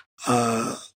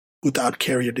without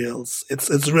carrier deals.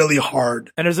 It's really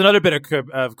hard. And there's another bit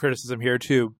of criticism here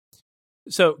too.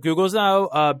 So Google's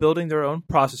now building their own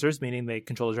processors, meaning they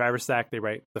control the driver stack, they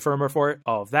write the firmware for it,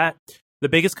 all of that. The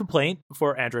biggest complaint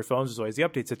for Android phones is always the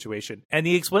update situation. And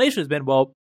the explanation has been,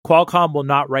 well, Qualcomm will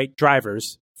not write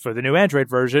drivers for the new Android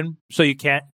version, so you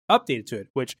can't update it to it,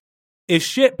 which is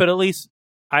shit, but at least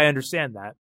I understand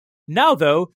that. Now,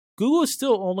 though, Google is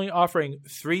still only offering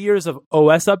 3 years of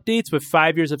OS updates with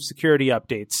 5 years of security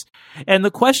updates. And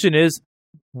the question is,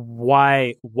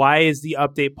 why is the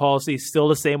update policy still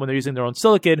the same when they're using their own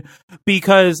silicon?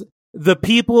 Because the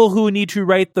people who need to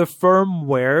write the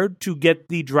firmware to get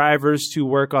the drivers to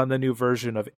work on the new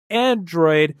version of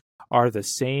Android are the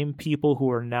same people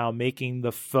who are now making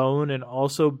the phone and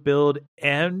also build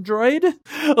Android.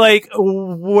 Like,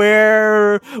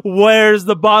 where's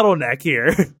the bottleneck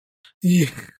here?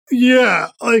 Yeah,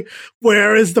 like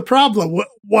where is the problem?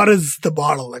 What is the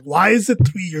bottleneck? Why is it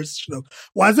 3 years?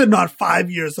 Why is it not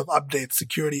 5 years of update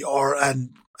security or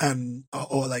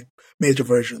like major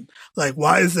version? Like,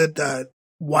 why is it that?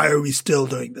 Why are we still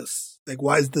doing this? Like,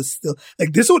 why is this still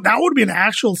like this? That would be an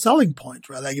actual selling point,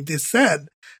 right? Like, if they said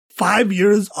 5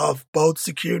 years of both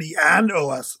security and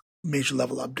OS major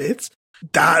level updates,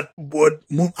 that would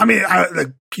move. I mean,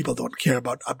 people don't care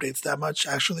about updates that much,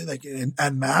 actually, like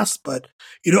en masse. But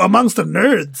amongst the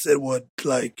nerds, it would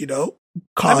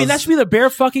cause. I mean, that should be the bare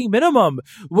fucking minimum.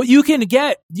 What you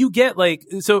get like,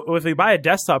 so if you buy a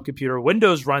desktop computer,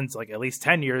 Windows runs like at least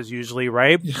 10 years usually,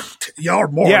 right? Yeah, or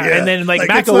more. Yeah, and then like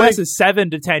Mac OS is 7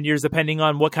 to 10 years depending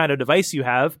on what kind of device you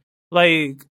have.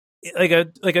 Like a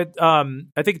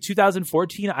I think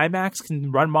 2014 iMacs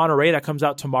can run Monterey that comes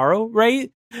out tomorrow,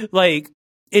 right? Like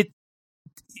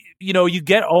you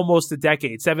get almost a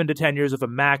decade, 7 to 10 years of a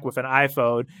Mac with an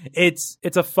iPhone. It's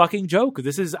a fucking joke.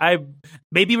 We're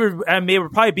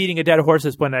probably beating a dead horse at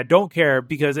this point. And I don't care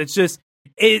because it's just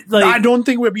no, I don't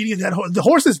think we're beating that horse. The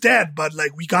horse is dead, but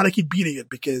like we gotta keep beating it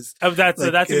because that's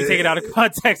if you take it out of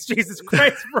context. Jesus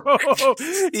Christ, bro! Cut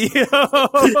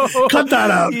that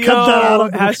out. Cut that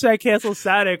out. Hashtag cancel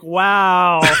static.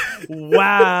 Wow.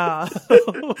 Wow.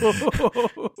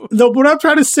 No, what I'm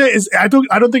trying to say is I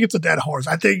don't think it's a dead horse.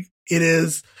 I think it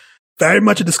is very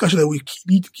much a discussion that we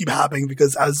need to keep having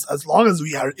because as long as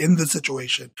we are in this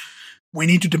situation, we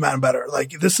need to demand better.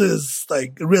 Like, this is,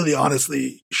 like, really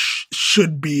honestly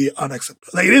should be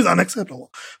unacceptable. Like, it is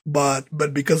unacceptable. But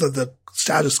because of the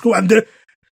status quo, and the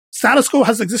status quo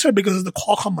has existed because of the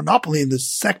Qualcomm monopoly in this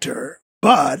sector,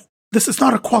 but this is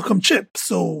not a Qualcomm chip.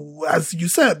 So, as you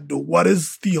said, what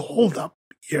is the holdup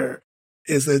here?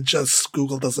 Is it just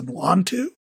Google doesn't want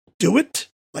to do it?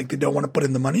 Like, they don't want to put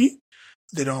in the money?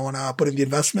 They don't want to put in the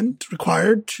investment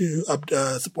required to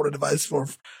support a device for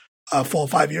full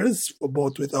 5 years,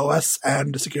 both with OS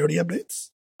and security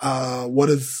updates? What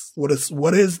is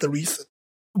the reason?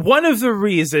 One of the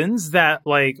reasons that,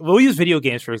 like, we'll use video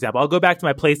games, for example. I'll go back to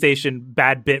my PlayStation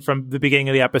bad bit from the beginning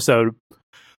of the episode.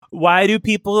 Why do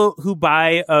people who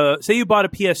buy, say you bought a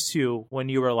PS2 when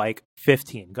you were like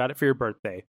 15, got it for your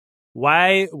birthday.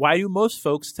 Why do most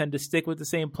folks tend to stick with the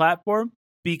same platform?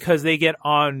 Because they get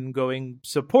ongoing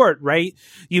support, right?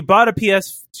 You bought a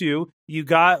PS2, you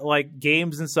got like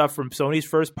games and stuff from Sony's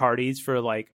first parties for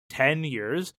like 10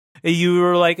 years. And you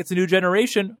were like, it's a new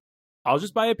generation. I'll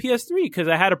just buy a PS3 because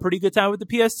I had a pretty good time with the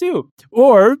PS2.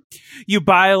 Or you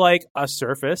buy like a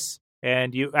Surface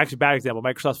and actually, bad example,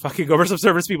 Microsoft's fucking over some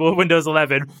Surface people with Windows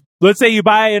 11. Let's say you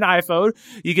buy an iPhone,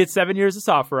 you get 7 years of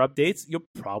software updates. You'll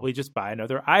probably just buy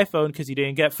another iPhone because you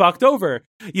didn't get fucked over.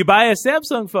 You buy a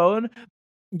Samsung phone,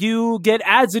 you get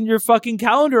ads in your fucking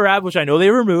calendar app, which I know they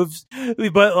removed,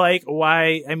 but like,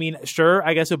 why? I mean, sure,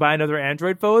 I guess you'll buy another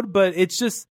Android phone, but it's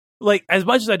just like, as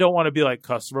much as I don't want to be like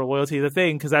customer loyalty the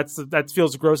thing, because that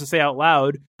feels gross to say out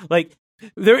loud. Like,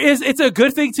 it's a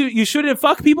good thing you shouldn't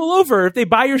fuck people over if they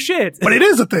buy your shit. But it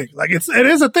is a thing. Like, it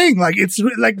is a thing. Like, it's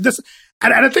like this,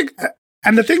 and I think.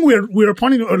 And the thing we were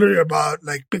pointing earlier about,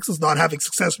 like, Pixels not having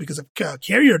success because of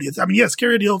carrier deals. I mean, yes,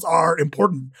 carrier deals are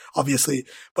important, obviously,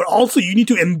 but also you need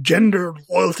to engender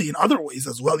loyalty in other ways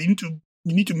as well. You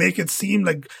need to make it seem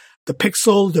like the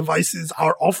Pixel devices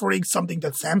are offering something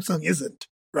that Samsung isn't,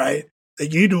 right?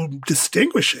 Like, you need to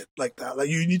distinguish it like that. Like,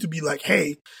 you need to be like,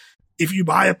 hey, if you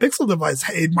buy a Pixel device,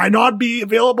 hey, it might not be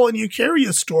available in your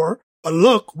carrier store, but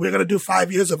look, we're going to do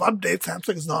 5 years of updates.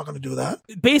 Samsung is not going to do that.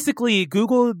 Basically,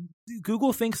 Google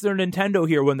thinks they're Nintendo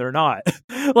here when they're not.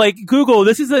 Like, Google,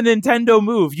 this is a Nintendo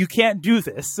move. You can't do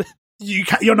this.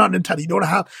 You're not Nintendo. You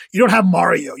don't have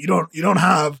Mario. You don't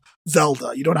have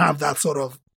Zelda. You don't have that sort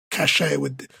of cachet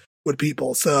with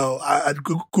people. So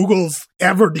Google's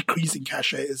ever decreasing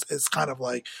cachet is kind of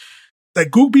like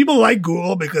Google. People like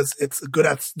Google because it's good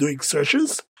at doing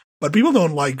searches, but people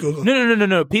don't like Google.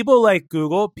 No. People like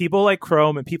Google, people like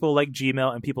Chrome, and people like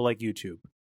Gmail, and people like YouTube.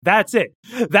 That's it.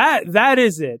 That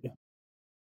is it.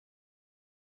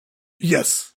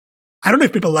 Yes. I don't know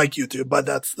if people like YouTube, but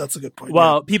that's a good point.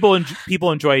 Well, people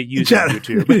enjoy using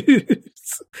YouTube.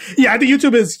 Yeah, I think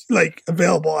YouTube is like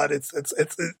available and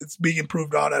it's being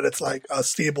improved on, and it's like a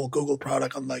stable Google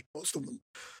product, unlike most of them.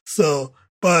 So,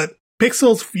 but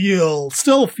Pixels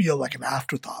still feel like an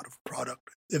afterthought of a product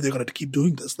if they're going to keep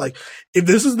doing this. Like, if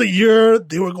this is the year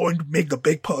they were going to make the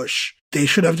big push, they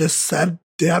should have just said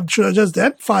should have just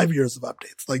done 5 years of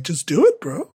updates. Like, just do it,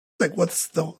 bro. Like,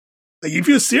 if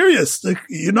you're serious, like,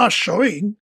 you're not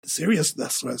showing the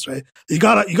seriousness, right? You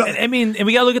got. And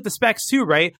we gotta look at the specs too,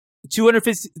 right?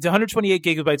 250 to 128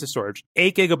 gigabytes of storage,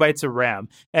 8 gigabytes of RAM,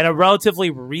 and a relatively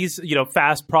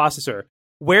fast processor.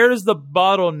 Where's the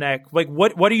bottleneck? Like,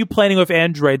 what are you planning with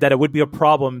Android that it would be a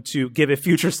problem to give it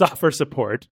future software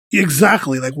support?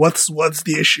 Exactly. Like, what's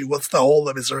the issue? What's the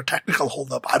holdup? Is there a technical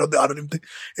holdup? I don't even think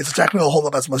it's a technical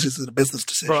holdup as much as it's a business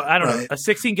decision. Bro, I don't know. A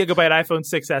 16 gigabyte iPhone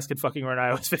 6s can fucking run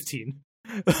iOS 15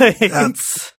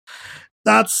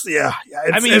 That's yeah.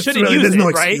 You shouldn't use it,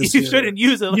 right? You shouldn't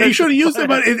use it. You shouldn't use it,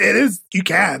 but it is. You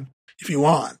can if you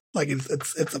want. Like,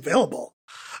 it's available.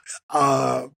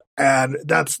 And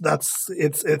that's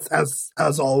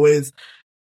as always.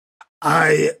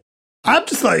 I'm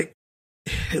just like,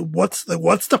 what's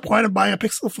the point of buying a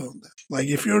Pixel phone then? Like,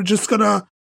 if you're just gonna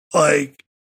like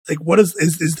what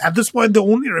is at this point the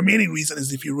only remaining reason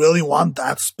is if you really want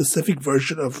that specific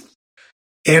version of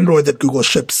Android that Google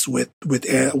ships with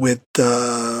the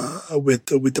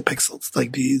Pixels,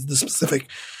 like the specific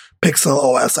Pixel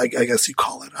OS, I guess you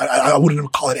call it. I wouldn't even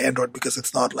call it Android because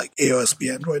it's not like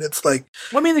AOSP Android. It's like,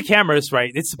 well, I mean, the cameras,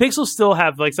 right? The Pixels still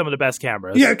have like some of the best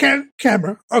cameras. Yeah,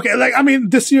 camera. Okay, like, I mean,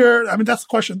 this year, I mean, that's the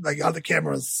question. Like, are the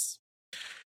cameras?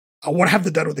 What have they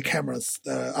done with the cameras?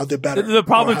 Are they better? The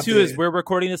problem too is we're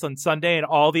recording this on Sunday, and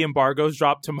all the embargoes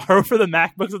drop tomorrow for the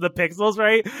MacBooks and the Pixels,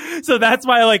 right? So that's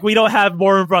why, like, we don't have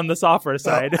more from the software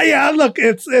side. Yeah, look,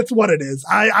 it's what it is.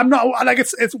 I'm not like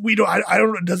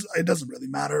it doesn't really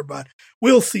matter, but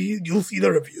we'll see. You'll see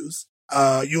the reviews.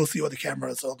 You'll see what the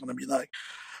cameras are going to be like.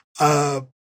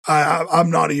 I'm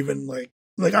not even like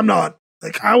I'm not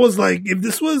like, I was like, if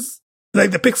this was like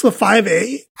the Pixel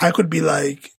 5a, I could be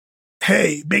like,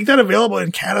 hey, make that available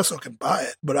in Canada so I can buy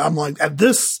it. But I'm like, at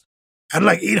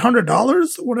like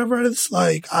 $800 or whatever it is,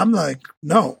 like, I'm like,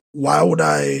 no, why would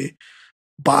I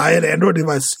buy an Android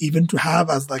device even to have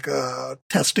as like a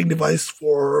testing device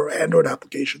for Android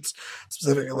applications,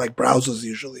 specifically like browsers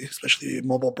usually, especially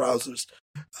mobile browsers.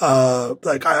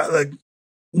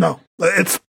 No,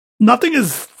 it's nothing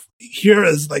is here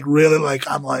is like really like,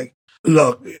 I'm like,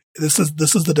 look, this is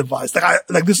the device.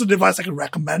 This is a device I can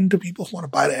recommend to people who want to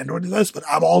buy the Android device, but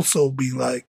I'm also being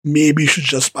like, maybe you should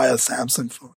just buy a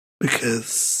Samsung phone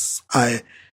because I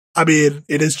mean,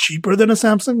 it is cheaper than a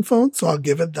Samsung phone, so I'll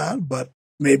give it that, but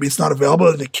maybe it's not available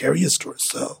in the carrier store,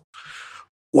 so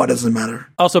what does it matter?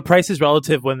 Also, price is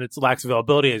relative when it lacks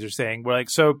availability, as you're saying. We're like,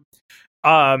 so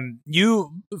I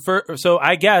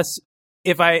guess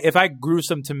if I grew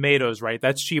some tomatoes, right,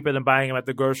 that's cheaper than buying them at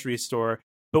the grocery store.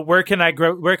 But where can I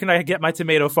get my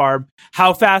tomato farm?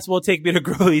 How fast will it take me to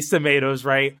grow these tomatoes,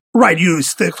 right? Right. You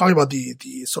still talking about the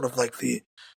sort of like the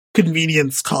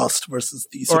convenience cost versus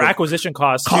the or acquisition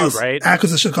cost too, right?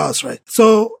 Acquisition cost, right?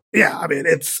 So yeah, I mean,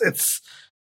 it's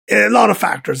a lot of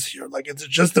factors here. Like, it's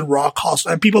just the raw cost,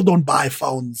 and people don't buy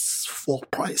phones full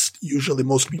priced. Usually,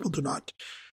 most people do not.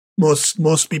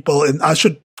 Most people, and I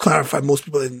should clarify, most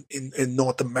people in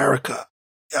North America,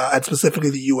 and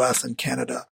specifically the U.S. and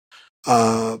Canada,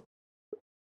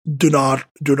 do not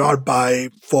buy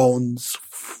phones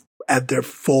at their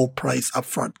full price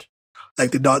upfront.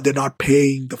 Like, they're not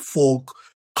paying the full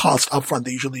cost upfront.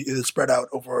 They usually, it is spread out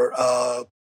over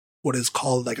what is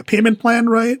called like a payment plan,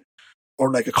 right?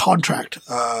 Or like a contract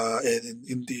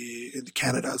in the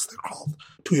Canada, as they're called,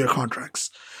 2-year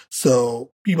contracts. So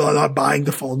people are not buying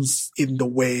the phones in the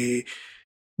way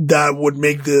that would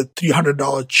make the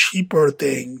 $300 cheaper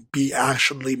thing be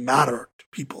actually matter to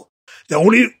people. The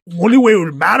only way it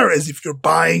would matter is if you're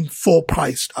buying full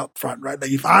priced up front, right?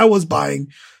 Like, if I was buying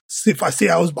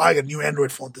a new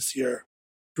Android phone this year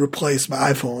to replace my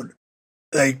iPhone,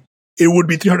 like, it would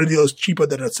be $300 cheaper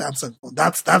than a Samsung phone.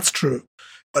 That's true.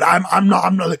 But I'm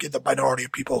not looking at the minority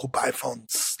of people who buy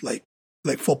phones like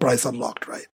full price unlocked,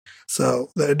 right? So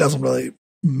it doesn't really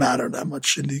matter that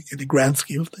much in the grand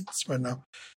scheme of things right now.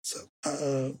 So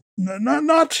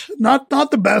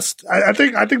not the best. I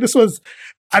think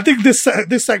this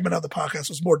segment of the podcast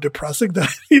was more depressing than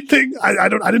anything. I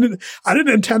didn't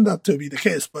intend that to be the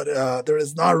case, but there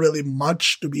is not really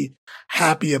much to be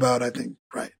happy about, I think,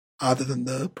 right? Other than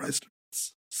the price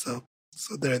difference. So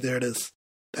there it is.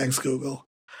 Thanks, Google.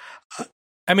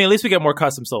 I mean, at least we get more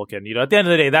custom silicon. At the end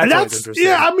of the day, that's always interesting.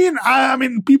 Yeah, I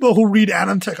mean, people who read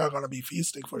AnandTech are going to be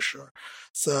feasting for sure.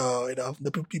 So,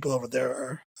 the people over there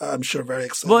are, I'm sure, very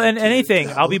excited. Well, and anything,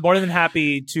 I'll be more than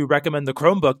happy to recommend the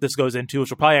Chromebook this goes into,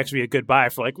 which will probably actually be a good buy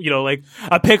for like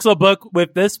a Pixel book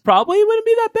with this probably wouldn't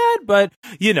be that bad, but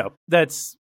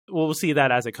we'll see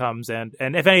that as it comes. And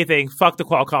if anything, fuck the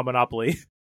Qualcomm monopoly.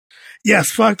 Yes,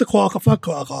 fuck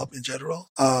Qualcomm in general.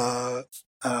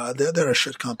 They're a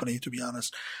shit company, to be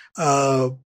honest.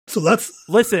 So let's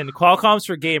listen. Qualcomm's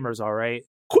for gamers, all right.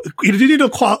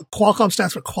 Qualcomm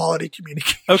stands for quality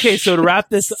communication. Okay, so to wrap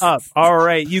this up, all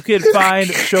right, you can find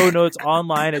show notes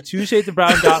online at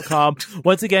twoshadesofbrown.com.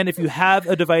 Once again, if you have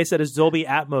a device that is Dolby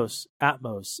Atmos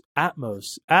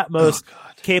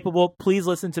capable, please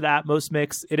listen to the Atmos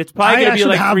mix. It's probably going to be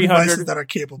like 300 that are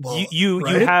capable. You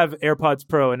have AirPods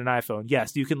Pro and an iPhone.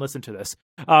 Yes, you can listen to this.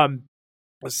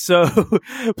 So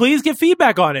please give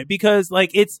feedback on it, because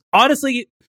it's honestly,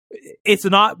 it's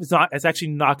actually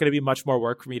not going to be much more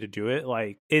work for me to do it.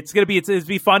 Like it's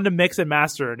be fun to mix and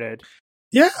master it.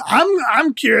 Yeah,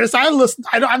 I'm curious.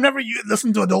 I've never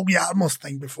listened to a Dolby Atmos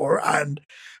thing before, and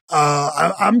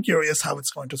I'm curious how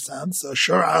it's going to sound. So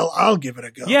sure, I'll give it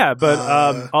a go. Yeah,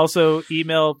 but also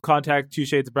email contact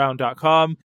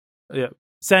twoshadesbrown.com. Yeah.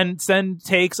 Send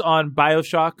takes on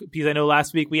BioShock, because I know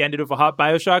last week we ended with a hot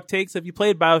BioShock takes. If you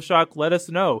played BioShock, let us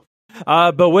know.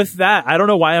 But with that, I don't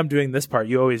know why I'm doing this part.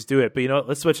 You always do it, but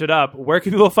let's switch it up. Where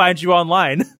can people find you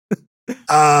online?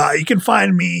 You can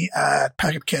find me at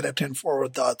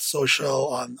packetcat@10forward.social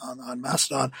on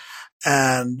Mastodon,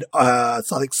 and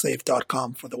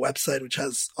sonicsafe.com for the website, which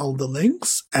has all the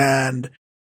links. And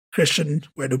Christian,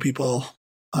 where do people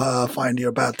find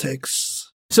your bad takes?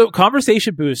 So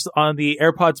Conversation Boost on the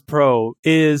AirPods Pro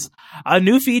is a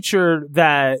new feature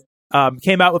that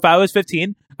came out with iOS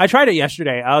 15. I tried it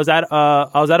yesterday. I was at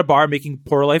a bar making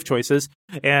poor life choices,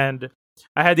 and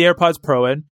I had the AirPods Pro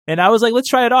in, and I was like, let's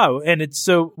try it out. And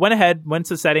went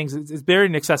to settings. It's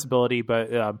buried in accessibility,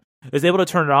 but I was able to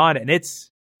turn it on, and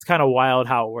it's kind of wild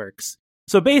how it works.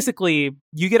 So basically,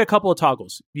 you get a couple of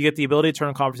toggles. You get the ability to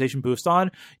turn Conversation Boost on.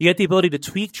 You get the ability to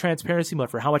tweak transparency mode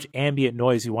for how much ambient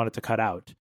noise you want it to cut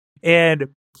out.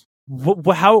 And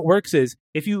how it works is,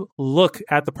 if you look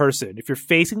at the person, if you're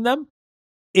facing them,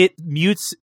 it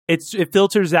mutes, it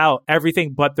filters out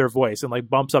everything but their voice and like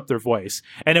bumps up their voice.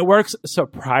 And it works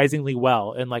surprisingly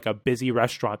well in like a busy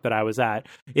restaurant that I was at.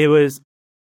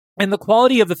 And the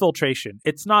quality of the filtration,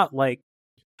 it's not like,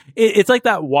 it's like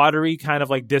that watery kind of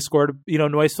like Discord,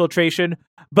 noise filtration.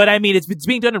 But I mean, it's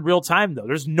being done in real time, though.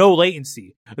 There's no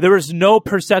latency. There is no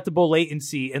perceptible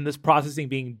latency in this processing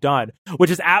being done,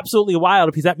 which is absolutely wild,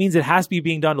 because that means it has to be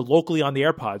being done locally on the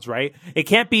AirPods, right?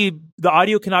 The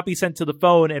audio cannot be sent to the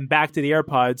phone and back to the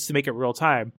AirPods to make it real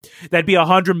time. That'd be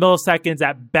 100 milliseconds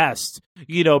at best,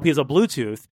 because of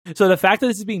Bluetooth. So the fact that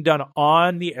this is being done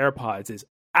on the AirPods is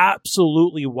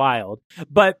absolutely wild.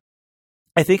 But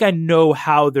I think I know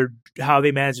how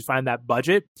they managed to find that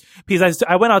budget, because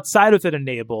I went outside with it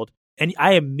enabled, and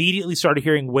I immediately started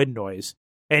hearing wind noise.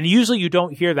 And usually you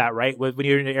don't hear that, right? When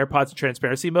you're in the AirPods in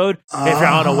transparency mode, if you're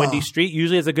on a windy street,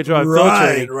 usually it's a good job of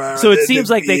filtering. Right. So it seems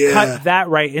like they cut that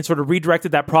right and sort of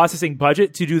redirected that processing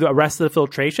budget to do the rest of the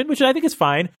filtration, which I think is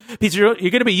fine, because you're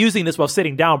going to be using this while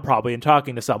sitting down probably and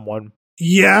talking to someone.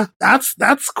 Yeah, that's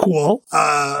cool.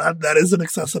 That is an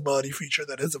accessibility feature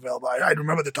that is available. I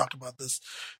remember they talked about this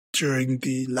during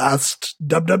the last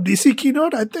WWDC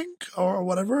keynote, I think, or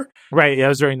whatever. Right, yeah, it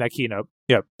was during that keynote.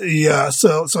 Yep. Yeah,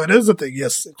 so it is a thing.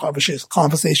 Yes,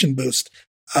 conversation boost.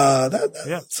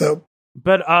 So.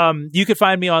 But you could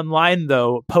find me online,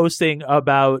 though, posting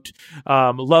about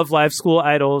Love Live School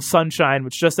Idol Sunshine,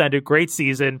 which just ended. Great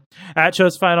season. At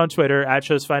ChosFine on Twitter, at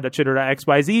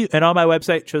ChosFine.Twitter.xyz, and on my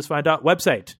website,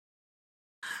 ChosFine.website.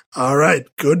 All right.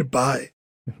 Goodbye.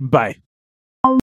 Bye.